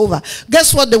crossover,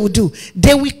 guess what they would do?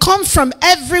 They will come from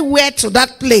everywhere to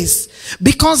that place,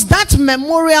 because that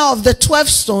memorial of the 12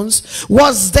 stones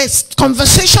was the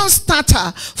conversation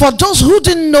starter for those who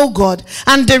didn't know God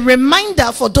and the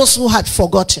reminder for those who had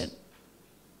forgotten.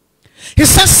 He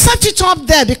says, set it up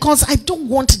there because I don't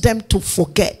want them to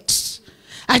forget.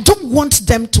 I don't want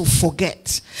them to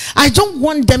forget. I don't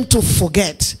want them to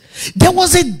forget. There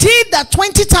was a day that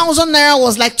 20,000 naira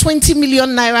was like 20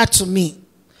 million naira to me.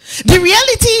 The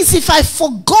reality is, if I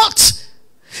forgot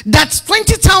that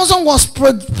 20,000 was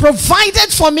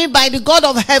provided for me by the God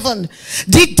of heaven,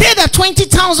 the day that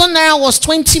 20,000 naira was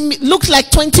looked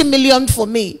like 20 million for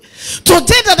me.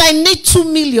 Today that I need 2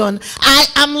 million, I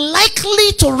am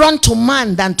likely to run to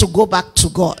man than to go back to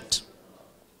God.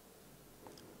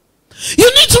 You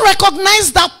need to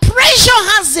recognize that pressure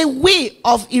has a way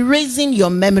of erasing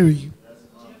your memory.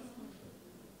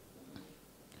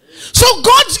 So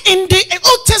God in the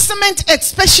Old Testament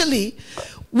especially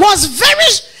was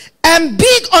very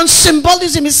big on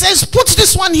symbolism. He says, put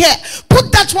this one here,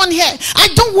 put that one here. I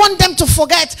don't want them to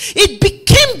forget. It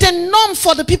became the norm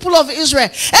for the people of Israel.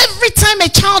 Every time a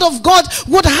child of God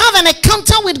would have an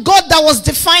encounter with God that was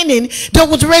defining, they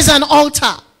would raise an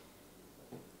altar.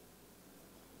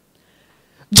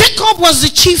 Jacob was the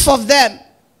chief of them.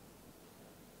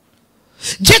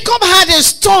 Jacob had a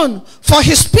stone for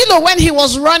his pillow when he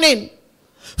was running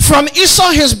from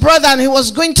Esau his brother and he was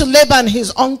going to Laban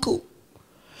his uncle.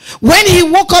 When he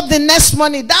woke up the next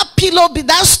morning, that pillow,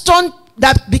 that stone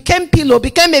that became pillow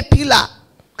became a pillar.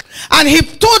 And he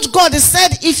told God, he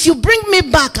said, if you bring me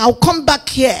back, I'll come back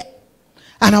here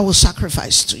and I will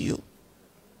sacrifice to you.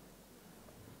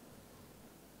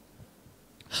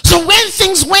 So when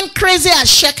things went crazy at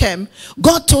Shechem,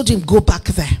 God told him, go back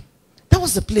there. That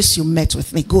was the place you met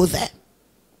with me. Go there.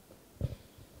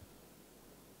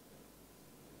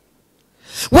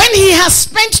 When he has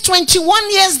spent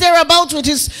 21 years thereabout with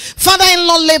his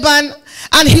father-in-law Laban,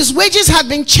 and his wages had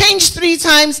been changed 3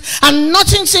 times, and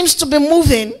nothing seems to be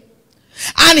moving.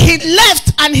 And he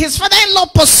left, and his father-in-law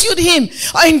pursued him.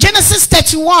 In Genesis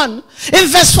 31, in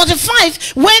verse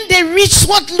 45, when they reached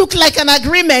what looked like an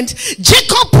agreement,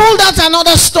 Jacob pulled out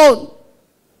another stone.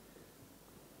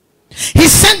 He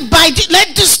said,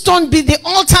 let this stone be the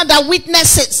altar that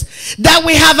witnesses that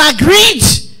we have agreed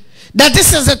that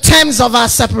this is the terms of our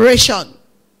separation.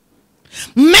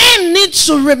 Men need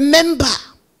to remember.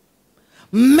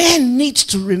 Men need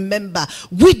to remember.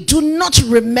 We do not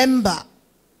remember.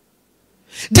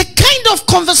 The kind of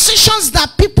conversations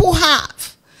that people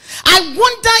have, I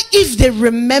wonder if they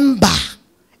remember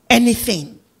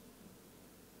anything.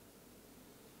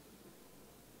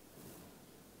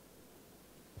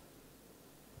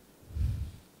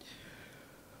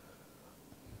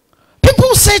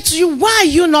 People say to you, why are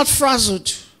you not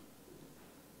frazzled?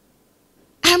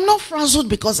 I am not frazzled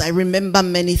because I remember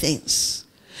many things.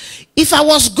 If I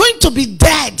was going to be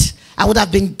dead, I would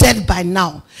have been dead by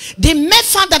now. The mere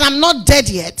fact that I'm not dead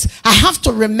yet, I have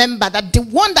to remember that the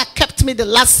one that kept me the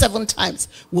last 7 times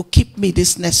will keep me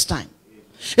this next time.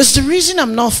 It's the reason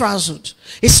I'm not frazzled.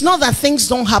 It's not that things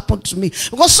don't happen to me.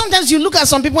 Because sometimes you look at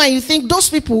some people and you think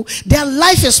those people, their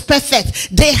life is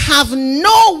perfect. They have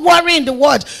no worry in the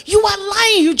world. You are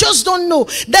lying. You just don't know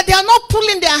that they are not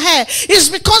pulling their hair. It's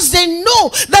because they know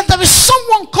that there is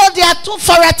someone called the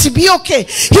Atufara to be okay.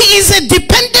 He is a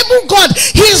dependable God.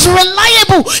 He is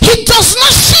reliable. He does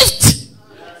not shift.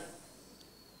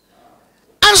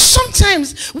 And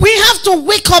sometimes we have to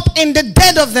wake up in the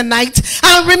dead of the night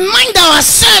and remind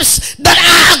ourselves that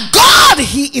our God,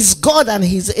 He is God and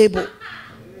He is able.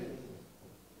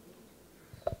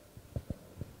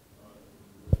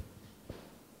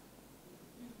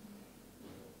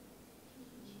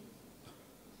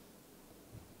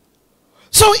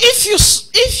 So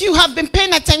if you have been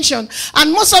paying attention,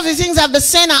 and most of the things I've been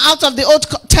saying are out of the Old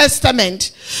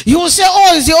Testament, you will say,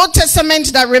 oh, it's the Old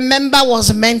Testament that remember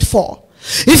was meant for.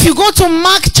 If you go to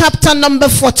Mark chapter number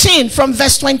 14 from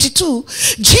verse 22,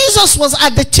 Jesus was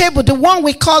at the table, the one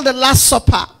we call the Last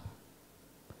Supper.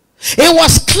 It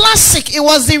was classic. It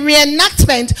was the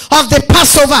reenactment of the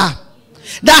Passover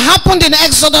that happened in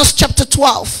Exodus chapter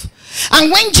 12.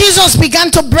 And when Jesus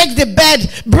began to break the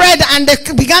bread and they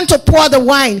began to pour the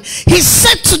wine, he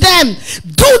said to them,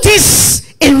 do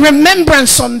this in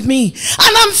remembrance of me.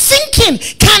 And I'm thinking,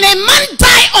 can a man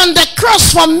die on the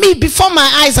cross for me before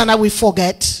my eyes and I will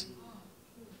forget?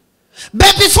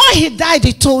 But before he died,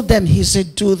 he told them, he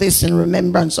said, do this in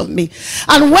remembrance of me.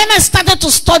 And when I started to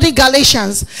study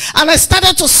Galatians, and I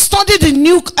started to study the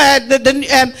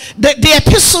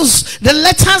epistles, the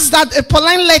letters, that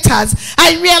Pauline letters,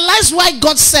 I realized why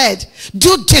God said,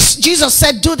 do this. Jesus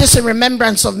said, do this in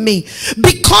remembrance of me.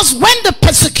 Because when the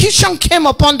persecution came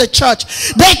upon the church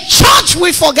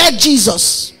will forget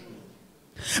Jesus.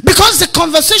 Because the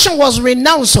conversation was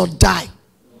renounce or die.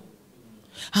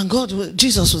 And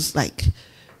Jesus was like,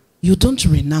 you don't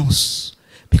renounce.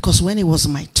 Because when it was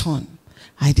my turn,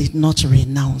 I did not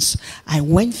renounce. I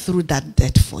went through that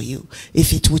death for you.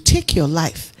 If it will take your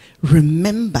life,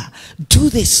 remember, do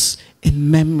this in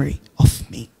memory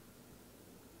of me.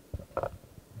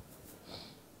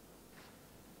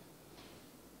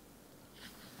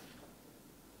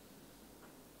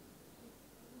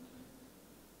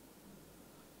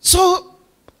 So,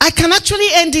 I can actually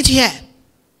end it here.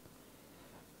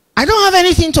 I don't have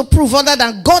anything to prove other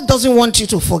than God doesn't want you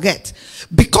to forget.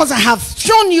 Because I have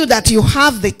shown you that you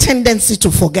have the tendency to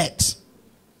forget.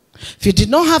 If you did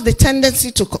not have the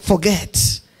tendency to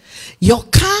forget, your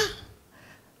car,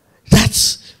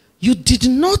 that you did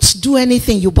not do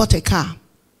anything, you bought a car.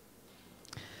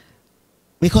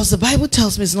 Because the Bible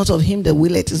tells me it's not of him that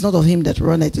will it, it's not of him that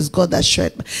run it, it's God that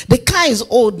showed it. The car is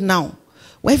old now.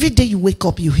 Every day you wake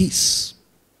up, you hiss.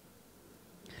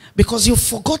 Because you've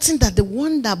forgotten that the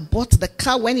one that bought the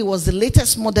car when it was the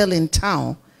latest model in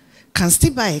town can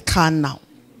still buy a car now.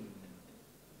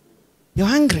 You're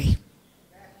hungry.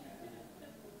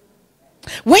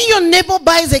 When your neighbor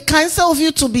buys a car, instead of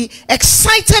you to be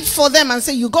excited for them and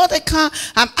say, you got a car,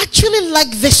 I'm actually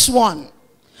like this one.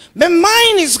 But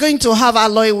mine is going to have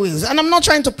alloy wheels. And I'm not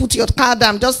trying to put your car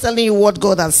down. I'm just telling you what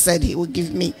God has said he will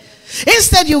give me.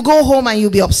 Instead, you go home and you'll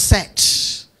be upset.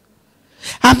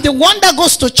 I'm the one that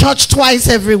goes to church twice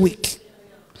every week.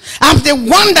 I'm the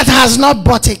one that has not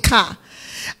bought a car.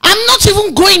 I'm not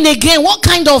even going again. What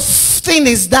kind of thing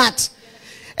is that?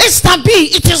 Esther B,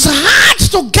 it is hard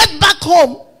to get back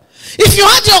home. If you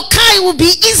had your car, it would be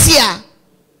easier.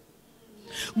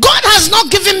 God has not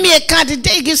given me a car. The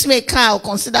day he gives me a car, I'll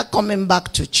consider coming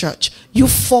back to church. You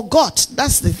forgot.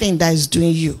 That's the thing that is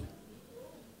doing you.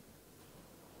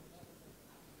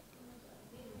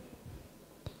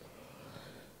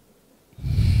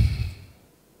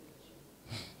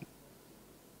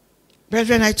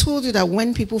 Brethren, I told you that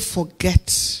when people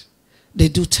forget, they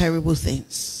do terrible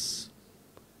things.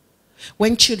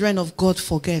 When children of God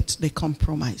forget, they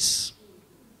compromise.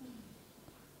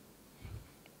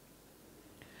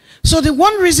 So the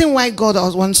one reason why God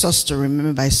wants us to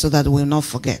remember is so that we will not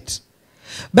forget.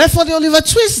 But for the Oliver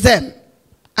Twist them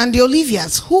and the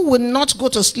Olivias who will not go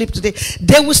to sleep today,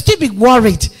 they will still be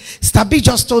worried. Stabby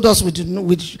just told us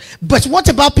but what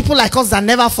about people like us that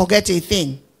never forget a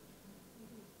thing?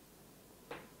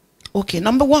 Okay,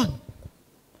 number one.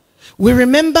 We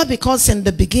remember because in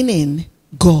the beginning,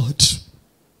 God.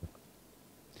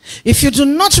 If you do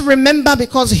not remember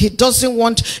because he doesn't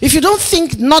want, if you don't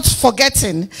think not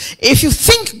forgetting, if you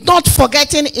think not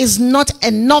forgetting is not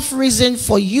enough reason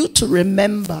for you to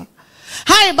remember,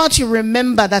 how about you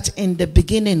remember that in the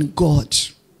beginning, God?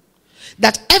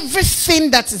 That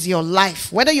everything that is your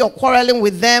life, whether you're quarreling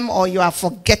with them or you are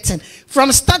forgetting,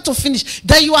 from start to finish,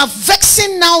 that you are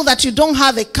vexing now that you don't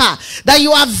have a car, that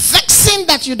you are vexing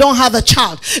that you don't have a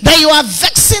child, that you are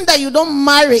vexing that you don't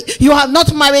marry, you have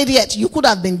not married yet, you could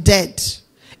have been dead.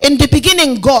 In the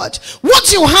beginning, God.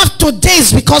 What you have today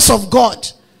is because of God.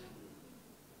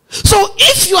 So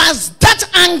if you are that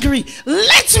angry,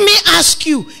 let me ask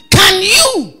you, can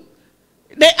you?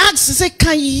 They asked, they say,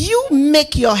 can you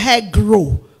make your hair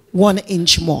grow 1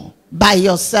 inch more by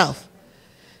yourself?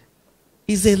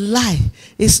 It's a lie.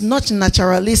 It's not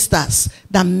naturalistas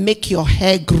that make your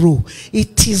hair grow.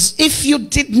 It is,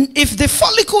 if the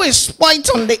follicle is spoiled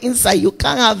on the inside, you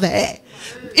can't have hair.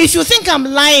 If you think I'm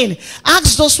lying,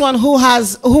 ask those one who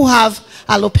have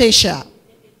alopecia,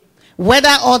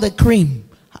 whether or the cream.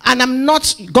 And I'm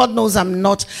not, God knows I'm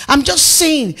not. I'm just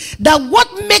saying that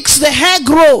what makes the hair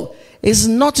grow is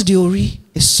not the ori,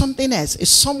 it's something else,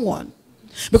 it's someone.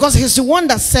 Because he's the one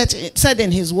that said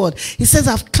in his word, he says,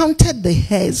 I've counted the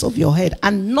hairs of your head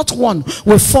and not one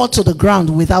will fall to the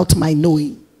ground without my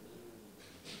knowing.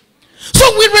 So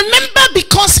we remember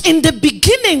because in the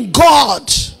beginning,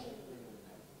 God.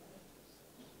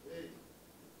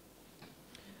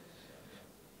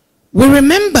 We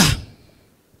remember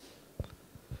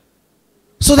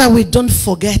so that we don't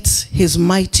forget his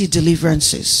mighty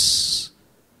deliverances.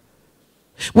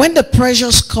 When the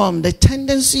pressures come, the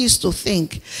tendency is to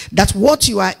think that what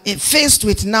you are faced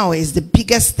with now is the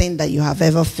biggest thing that you have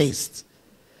ever faced.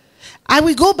 I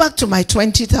will go back to my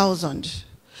 20,000.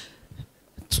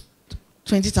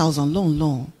 20,000,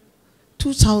 long.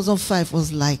 2005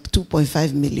 was like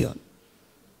 2.5 million.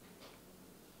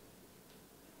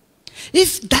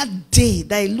 If that day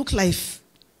that it looked like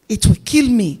it will kill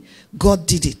me, God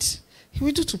did it, he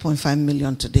will do 2.5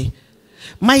 million today.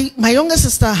 My younger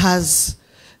sister has...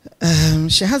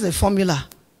 she has a formula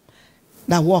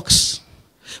that works.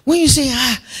 When you say,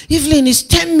 Evelyn is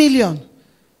 10 million,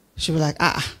 she'll be like,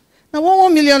 now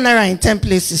 1 million naira in 10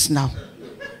 places now.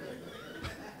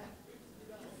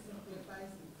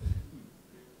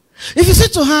 If you say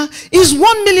to her, is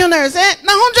 1 million naira, say,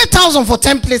 now 100,000 for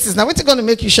 10 places, now what's it going to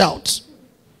make you shout?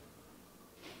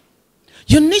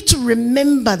 You need to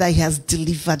remember that he has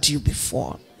delivered you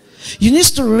before. You need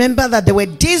to remember that there were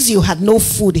days you had no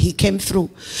food, he came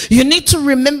through. You need to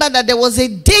remember that there was a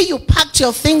day you packed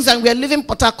your things and were leaving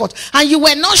Port Harcourt and you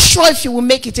were not sure if you will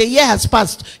make it. A year has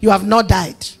passed, you have not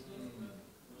died.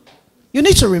 You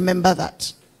need to remember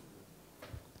that.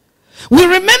 We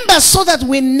remember so that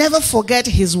we never forget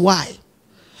his why.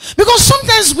 Because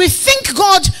sometimes we think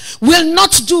God will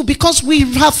not do because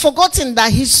we have forgotten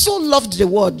that he so loved the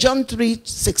world, John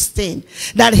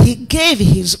 3:16, that he gave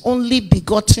his only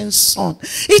begotten son.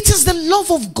 It is the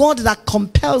love of God that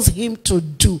compels him to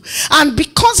do. And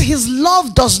because his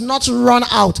love does not run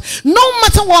out, no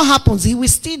matter what happens, he will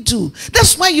still do.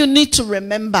 That's why you need to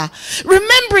remember.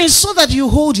 Remembering so that you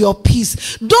hold your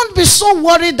peace. Don't be so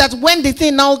worried that when the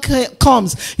thing now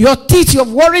comes, your teeth,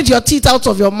 you've worried your teeth out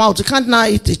of your mouth. You can't now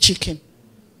eat the chicken.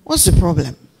 What's the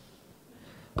problem?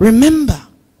 Remember,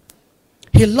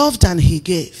 he loved and he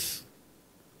gave.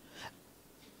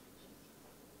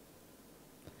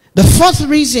 The fourth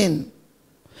reason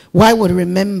why we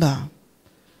remember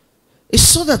is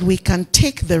so that we can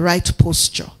take the right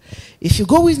posture. If you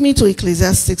go with me to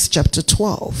Ecclesiastes chapter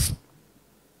 12.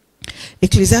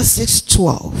 Ecclesiastes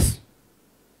 12,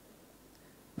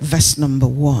 verse number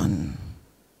 1.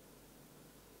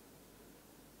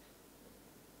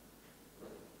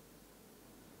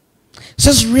 It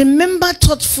says, remember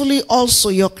thoughtfully also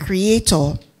your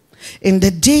Creator in the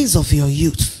days of your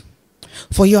youth,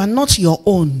 for you are not your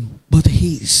own, but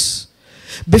his.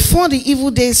 Before the evil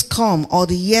days come or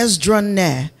the years draw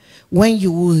near, when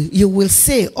you will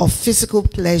say of physical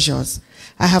pleasures,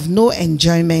 I have no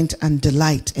enjoyment and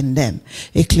delight in them.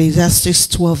 Ecclesiastes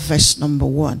 12 verse number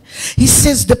 1. He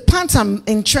says, the part I'm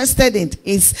interested in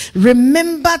is,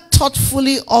 remember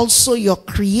thoughtfully also your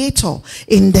Creator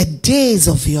in the days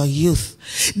of your youth.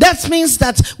 That means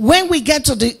that when we get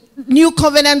to the New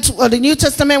Covenant or the New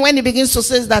Testament, when he begins to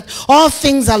say that all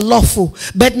things are lawful,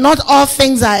 but not all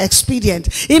things are expedient,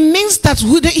 it means that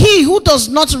he who does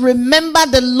not remember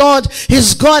the Lord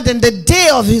his God in the day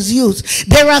of his youth,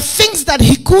 there are things that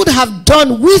he could have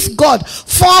done with God,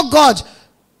 for God,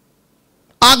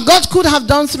 and God could have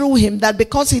done through him, that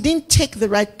because he didn't take the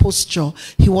right posture,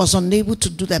 he was unable to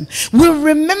do them. We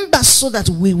remember so that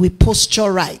we will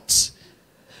posture right.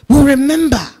 We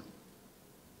remember.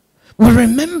 We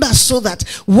remember so that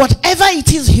whatever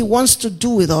it is he wants to do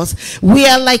with us, we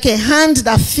are like a hand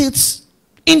that fits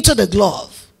into the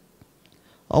glove.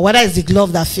 Or whether it's the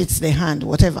glove that fits the hand,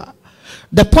 whatever.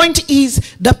 The point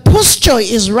is, the posture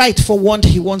is right for what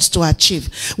he wants to achieve.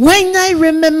 When I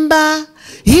remember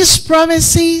his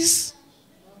promises,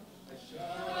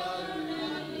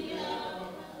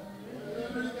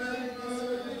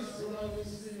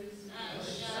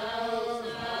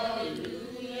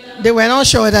 they were not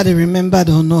sure whether they remembered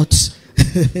or not.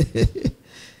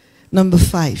 Number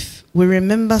 5, we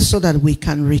remember so that we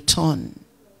can return.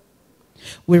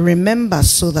 We remember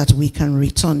so that we can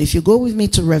return. If you go with me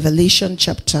to Revelation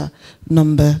chapter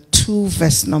number 2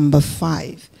 verse number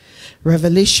 5.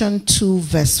 Revelation 2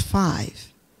 verse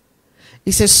 5.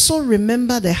 It says, so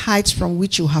remember the heights from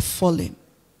which you have fallen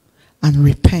and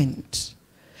repent.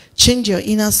 Change your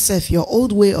inner self, your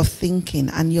old way of thinking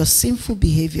and your sinful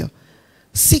behavior.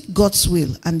 Seek God's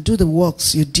will and do the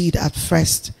works you did at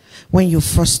first when you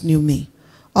first knew me.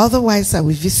 Otherwise, I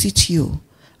will visit you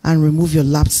and remove your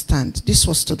lampstand. This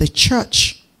was to the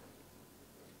church.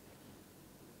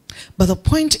 But the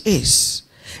point is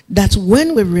that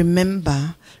when we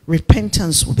remember,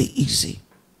 repentance will be easy.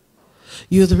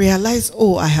 You'll realize,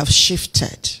 oh, I have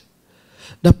shifted.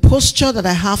 The posture that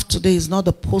I have today is not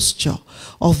the posture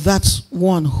of that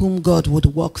one whom God would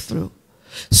walk through.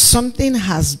 Something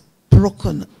has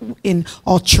broken in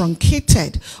or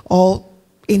truncated or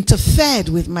interfered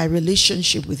with my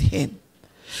relationship with him.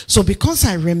 So because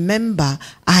I remember,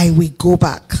 I will go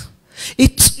back.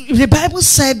 The Bible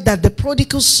said that the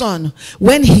prodigal son,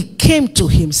 when he came to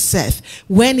himself,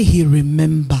 when he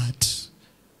remembered,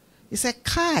 he said,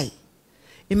 Kai,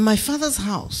 in my father's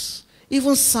house,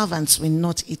 even servants will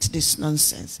not eat this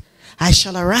nonsense. I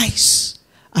shall arise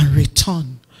and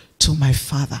return to my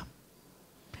father.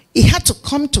 He had to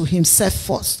come to himself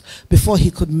first before he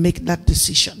could make that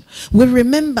decision. We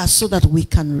remember so that we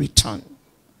can return.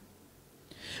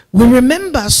 We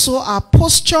remember so our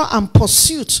posture and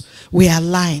pursuit we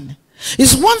align.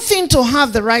 It's one thing to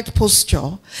have the right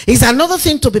posture. It's another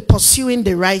thing to be pursuing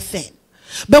the right thing.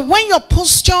 But when your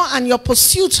posture and your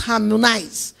pursuit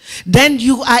harmonize, then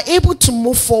you are able to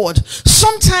move forward.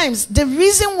 Sometimes the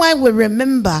reason why we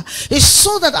remember is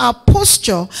so that our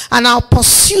posture and our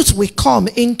pursuit will come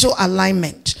into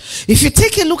alignment. If you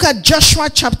take a look at Joshua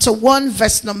chapter 1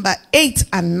 verse number 8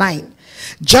 and 9.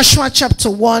 Joshua chapter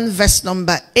 1 verse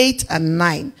number 8 and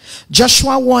 9.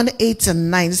 Joshua 1, 8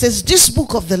 and 9. It says, this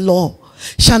book of the law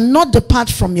shall not depart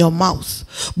from your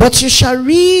mouth, but you shall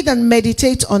read and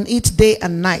meditate on it day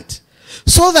and night,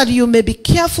 so that you may be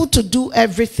careful to do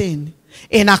everything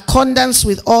in accordance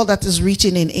with all that is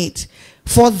written in it.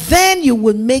 For then you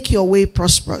will make your way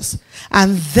prosperous,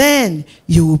 and then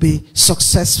you will be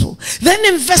successful. Then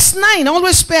in verse 9,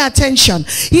 always pay attention.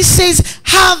 He says,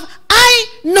 have I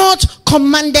not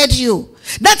commanded you?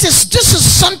 This is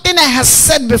something I have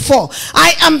said before.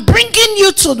 I am bringing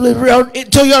you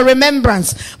to your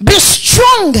remembrance. Be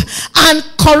strong and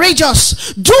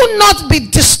courageous. Do not be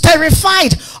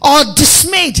terrified or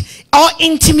dismayed or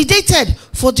intimidated,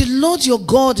 for the Lord your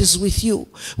God is with you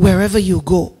wherever you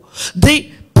go.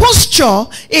 The posture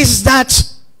is that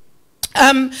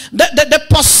the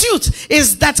pursuit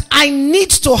is that I need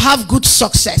to have good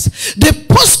success. The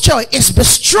posture is be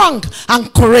strong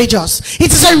and courageous.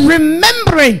 It is a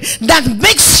remembering that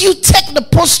makes you take the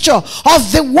posture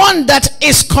of the one that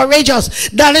is courageous,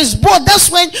 that is bold.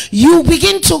 That's when you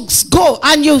begin to go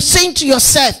and you say to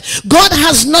yourself, God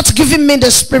has not given me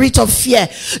the spirit of fear.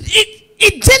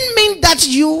 It didn't mean that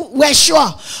you were sure.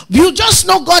 You just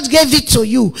know God gave it to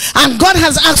you and God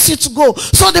has asked you to go.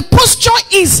 So the posture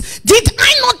is, did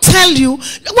I not tell you?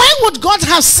 Why would God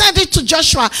have said it to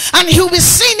Joshua and he will be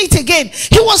saying it again?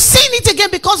 He was saying it again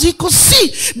because he could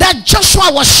see that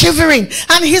Joshua was shivering,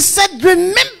 and he said,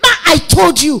 remember I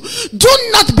told you, do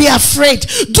not be afraid.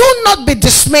 Do not be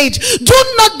dismayed.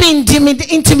 Do not be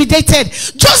intimidated.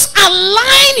 Just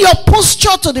align your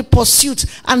posture to the pursuit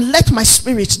and let my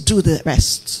spirit do the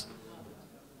rest.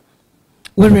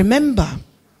 We remember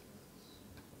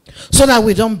so that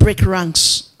we don't break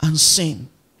ranks and sin.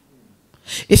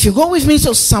 If you go with me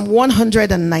to Psalm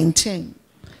 119,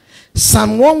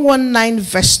 Psalm 119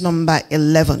 verse number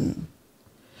 11.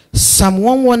 Psalm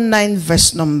 119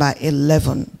 verse number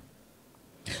 11.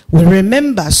 We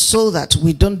remember so that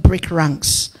we don't break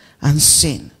ranks and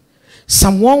sin.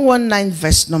 Psalm 119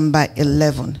 verse number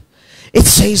 11. It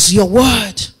says, your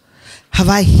word have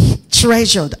I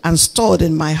treasured and stored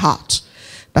in my heart,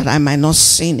 that I might not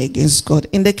sin against God.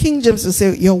 In the King James it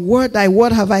says, your word, thy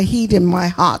word have I hid in my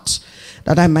heart,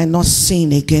 that I might not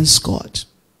sin against God.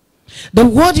 The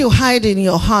word you hide in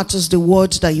your heart is the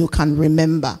word that you can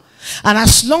remember. And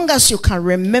as long as you can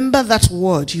remember that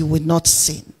word, you will not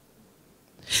sin.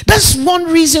 That's one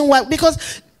reason why.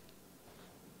 Because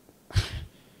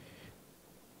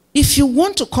if you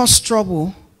want to cause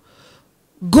trouble,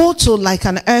 go to like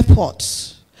an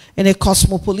airport in a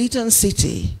cosmopolitan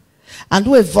city and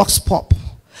do a vox pop.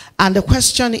 And the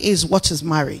question is, what is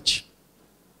marriage?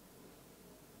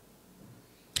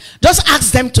 Just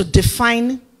ask them to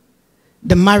define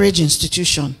the marriage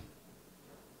institution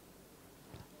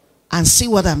and see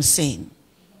what I'm saying.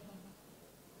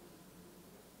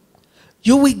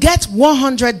 You will get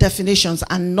 100 definitions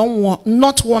and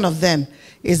not one of them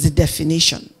is the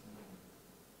definition.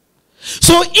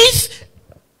 So if,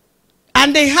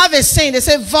 and they have a saying, they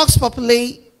say vox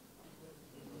populi,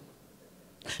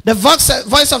 the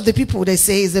voice of the people, they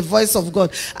say, is the voice of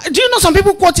God. Do you know some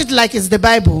people quote it like it's the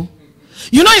Bible?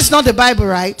 You know it's not the Bible,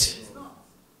 right?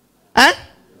 Huh?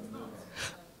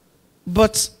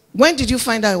 But when did you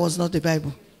find out it was not the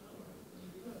Bible?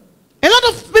 A lot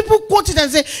of people quote it and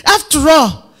say, after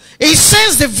all, it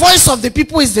says the voice of the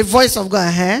people is the voice of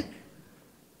God. Huh?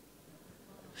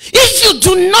 If you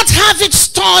do not have it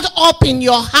stored up in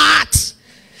your heart,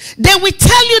 they will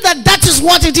tell you that that is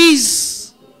what it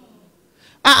is.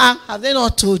 Have they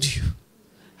not told you?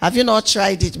 Have you not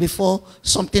tried it before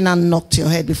something and knocked your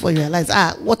head before you realize,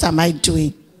 what am I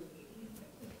doing?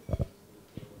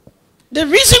 The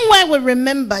reason why we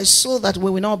remember is so that we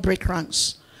will not break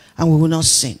ranks and we will not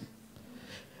sin.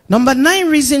 Number 9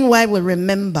 reason why we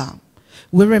remember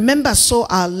so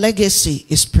our legacy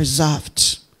is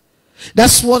preserved.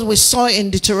 That's what we saw in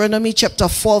Deuteronomy chapter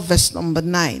 4 verse number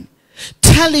 9.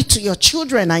 Tell it to your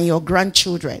children and your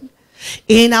grandchildren.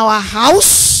 In our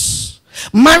house,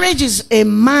 marriage is a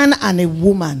man and a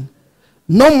woman.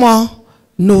 No more,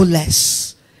 no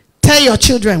less. Tell your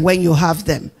children when you have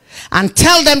them. And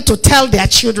tell them to tell their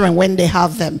children when they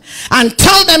have them. And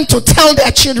tell them to tell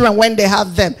their children when they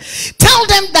have them. Tell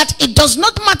them that it does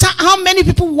not matter how many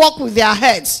people walk with their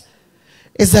heads.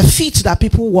 It's the feet that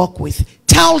people walk with.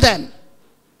 Tell them.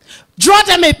 Draw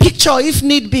them a picture if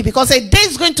need be, because a day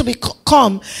is going to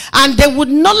come and they would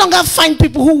no longer find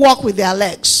people who walk with their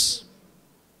legs.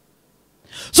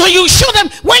 So you show them,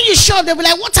 when you show them, they'll be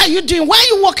like, what are you doing? Why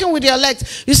are you walking with your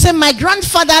legs? You say, my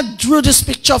grandfather drew this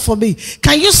picture for me.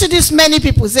 Can you see this many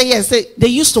people? Say, yes, they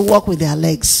used to walk with their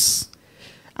legs.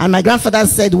 And my grandfather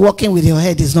said, walking with your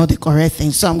head is not the correct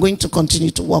thing. So I'm going to continue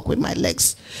to walk with my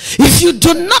legs. If you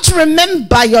do not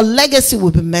remember, your legacy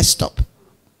will be messed up.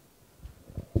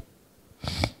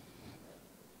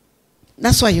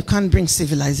 That's why you can't bring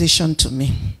civilization to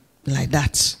me like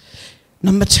that.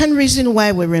 Number 10 reason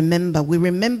why we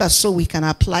remember so we can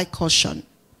apply caution.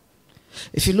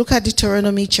 If you look at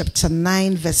Deuteronomy chapter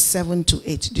 9 verse 7 to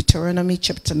 8. Deuteronomy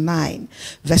chapter 9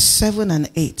 verse 7 and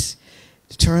 8.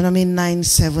 Deuteronomy 9,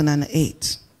 7 and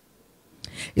 8.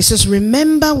 It says,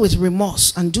 remember with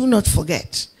remorse and do not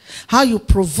forget how you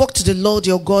provoked the Lord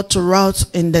your God to rout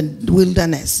in the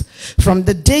wilderness. From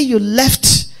the day you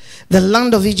left the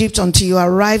land of Egypt until you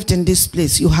arrived in this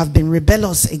place, you have been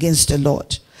rebellious against the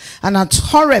Lord. And at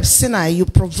Horeb, Sinai, you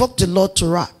provoked the Lord to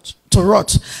wrath.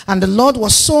 And the Lord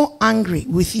was so angry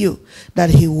with you that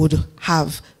he would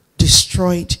have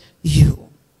destroyed you.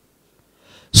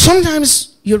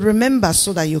 Sometimes you remember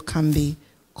so that you can be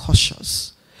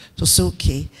cautious. To say,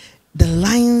 okay, the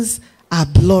lines are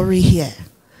blurry here,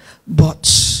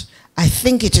 but I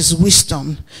think it is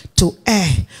wisdom to err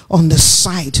on the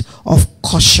side of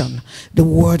caution. The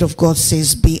word of God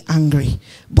says, be angry,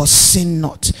 but sin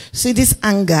not. See, this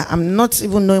anger, I'm not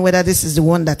even knowing whether this is the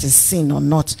one that is sin or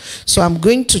not. So I'm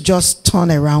going to just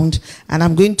turn around and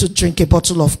I'm going to drink a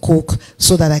bottle of Coke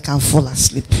so that I can fall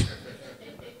asleep.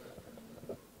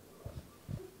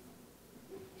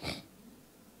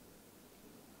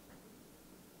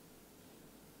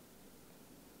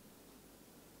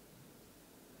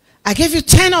 I gave you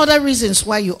 10 other reasons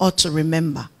why you ought to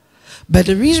remember. But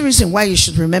the reason why you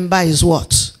should remember is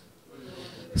what?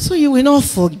 So you will not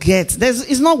forget.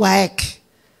 It's not like.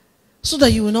 So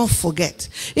that you will not forget.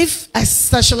 If, as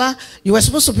Stashola, you were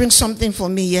supposed to bring something for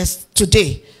me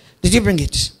today. Did you bring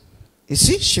it? You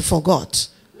see, she forgot.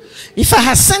 If I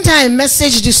had sent her a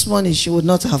message this morning, she would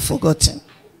not have forgotten.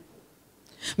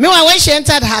 Meanwhile, when she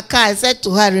entered her car, I said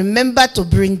to her, remember to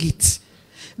bring it.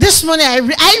 This morning,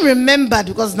 I remembered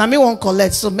because Nami won't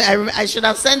collect. So I should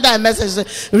have sent her a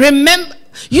message. Remember.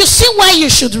 You see why you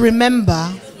should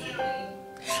remember?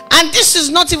 And this is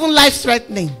not even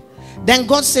life-threatening. Then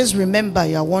God says, remember.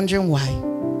 You are wondering why.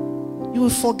 You will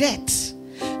forget.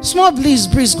 Small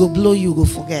breeze go blow, you go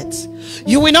forget.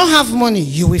 You will not have money,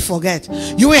 you will forget.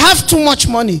 You will have too much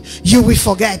money, you will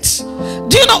forget.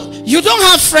 Do you know, you don't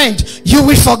have friend, you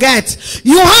will forget.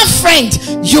 You have friend,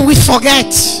 you will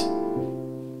forget.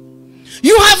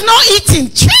 You have not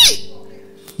eaten,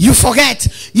 you forget.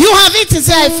 You have eaten,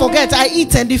 say I forget. I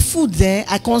eat and the food there,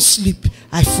 I can't sleep,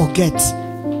 I forget.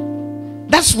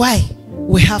 That's why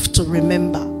we have to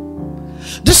remember.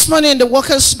 This morning in the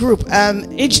workers group,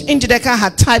 Injideka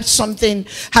had typed something,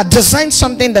 had designed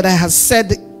something that I had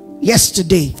said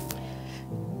yesterday.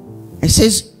 It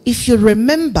says, if you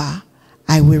remember,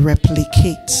 I will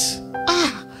replicate.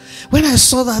 When I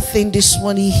saw that thing this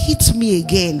morning, it hit me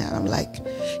again. And I'm like,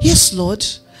 yes, Lord,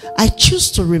 I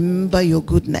choose to remember your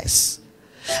goodness.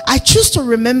 I choose to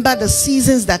remember the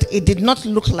seasons that it did not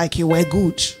look like you were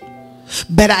good.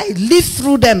 But I lived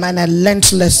through them and I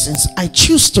learned lessons. I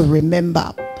choose to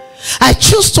remember. I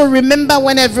choose to remember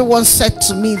when everyone said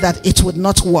to me that it would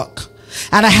not work.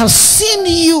 And I have seen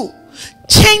you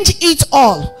change it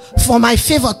all for my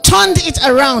favor. Turned it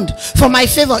around for my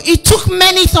favor. It took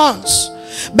many turns.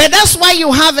 But that's why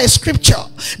you have a scripture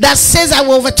that says I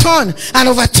will overturn and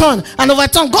overturn and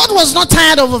overturn. God was not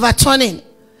tired of overturning.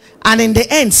 And in the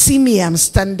end, see me, I'm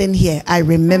standing here. I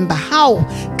remember. How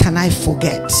can I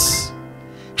forget?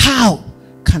 How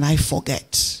can I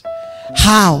forget?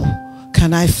 How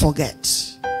can I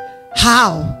forget?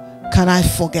 How can I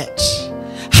forget?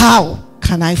 How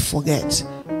can I forget?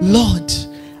 Lord,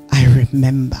 I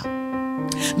remember.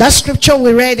 That scripture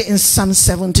we read in Psalm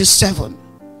 77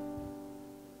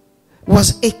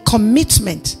 was a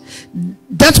commitment.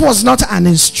 That was not an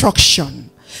instruction.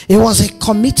 It was a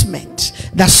commitment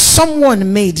that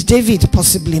someone made, David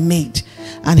possibly made.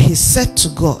 And he said to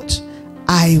God,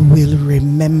 I will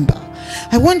remember.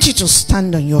 I want you to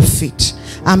stand on your feet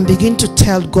and begin to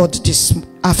tell God this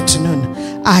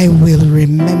afternoon, I will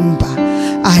remember.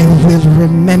 I will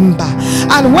remember.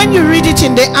 And when you read it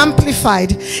in the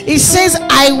Amplified, it says,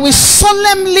 I will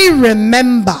solemnly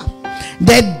remember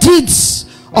the deeds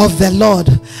of the Lord.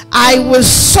 I will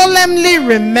solemnly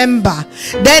remember.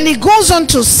 Then he goes on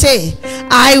to say,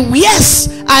 I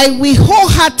will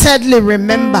wholeheartedly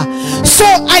remember. So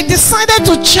I decided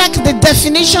to check the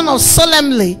definition of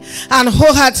solemnly and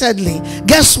wholeheartedly.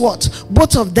 Guess what?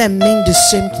 Both of them mean the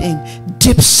same thing.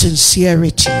 Deep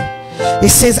sincerity. It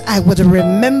says, I would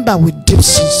remember with deep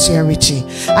sincerity.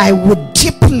 I would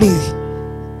deeply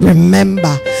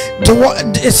remember. The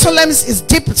word solemn is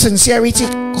deep sincerity.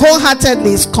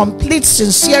 Wholeheartedly is complete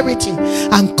sincerity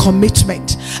and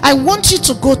commitment. I want you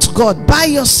to go to God by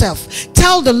yourself.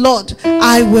 Tell the Lord,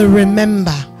 I will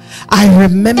remember. I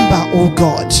remember, oh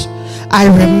God. I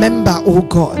remember, oh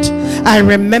God. I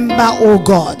remember, oh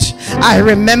God. I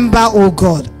remember, oh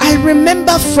God. I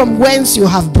remember from whence you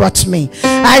have brought me.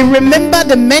 I remember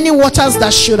the many waters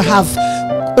that should have,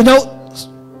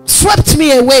 swept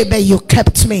me away, but you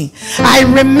kept me. I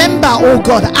remember, oh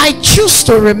God. I choose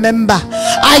to remember.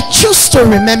 I choose to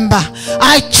remember.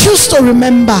 I choose to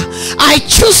remember. I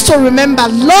choose to remember.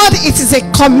 Lord, it is a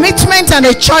commitment and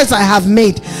a choice I have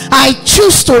made. I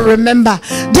choose to remember.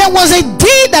 There was a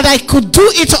day that I could do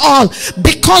it all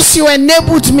because you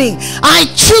enabled me. I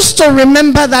choose to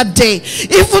remember that day.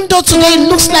 Even though today it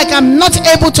looks like I'm not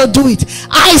able to do it,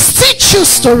 I still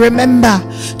choose to remember.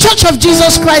 Church of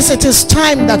Jesus Christ, it is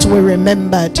time that we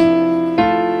remembered.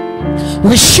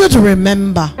 We should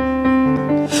remember.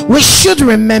 We should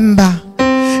remember.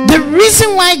 The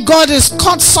reason why God is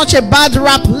caught such a bad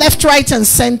rap left, right and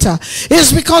center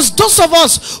is because those of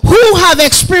us who have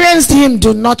experienced him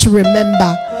do not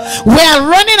remember. We are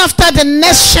running after the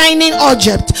next shining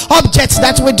object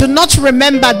that we do not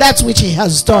remember that which he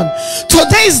has done.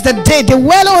 Today is the day the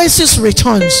well Oasis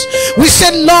returns. We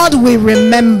said, Lord, we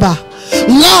remember.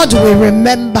 Lord, we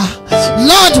remember.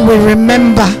 Lord, we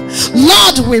remember.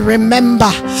 Lord, we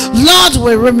remember. Lord,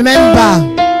 we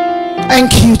remember.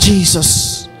 Thank you,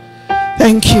 Jesus.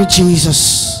 Thank you,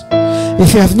 Jesus.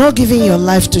 If you have not given your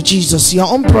life to Jesus, your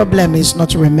own problem is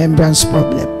not a remembrance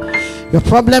problem. Your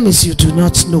problem is you do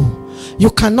not know.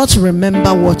 You cannot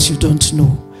remember what you don't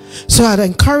know. So I'd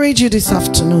encourage you this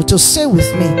afternoon to say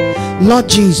with me, Lord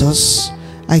Jesus,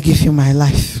 I give you my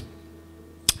life.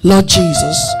 Lord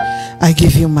Jesus, I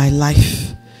give you my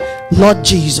life. Lord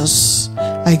Jesus,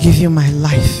 I give you my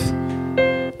life.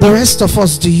 The rest of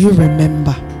us, do you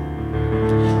remember?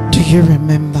 Do you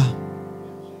remember?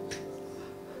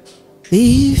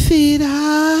 If it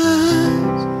had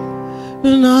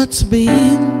not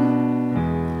been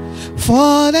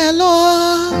for the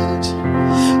Lord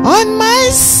on my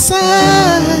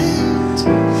side,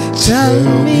 tell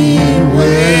me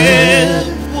where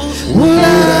would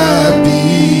I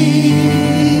be?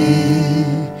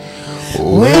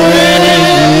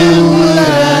 Where would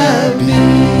I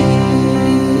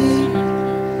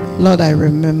be? Lord, I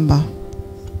remember,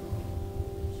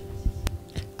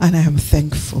 and I am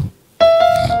thankful.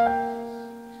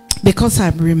 Because I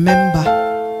remember,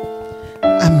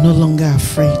 I'm no longer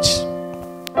afraid.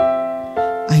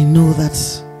 I know that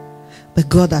the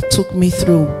God that took me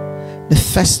through the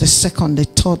first, the second, the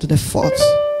third, the fourth,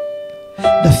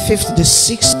 the fifth, the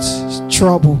sixth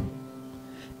trouble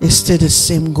is still the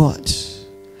same God.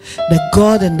 The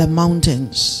God in the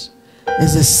mountains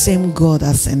is the same God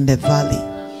as in the valley.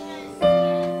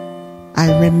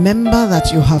 I remember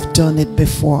that you have done it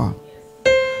before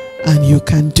and you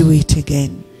can do it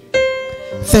again.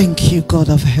 Thank you, God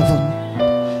of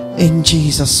heaven, in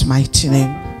Jesus' mighty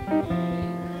name.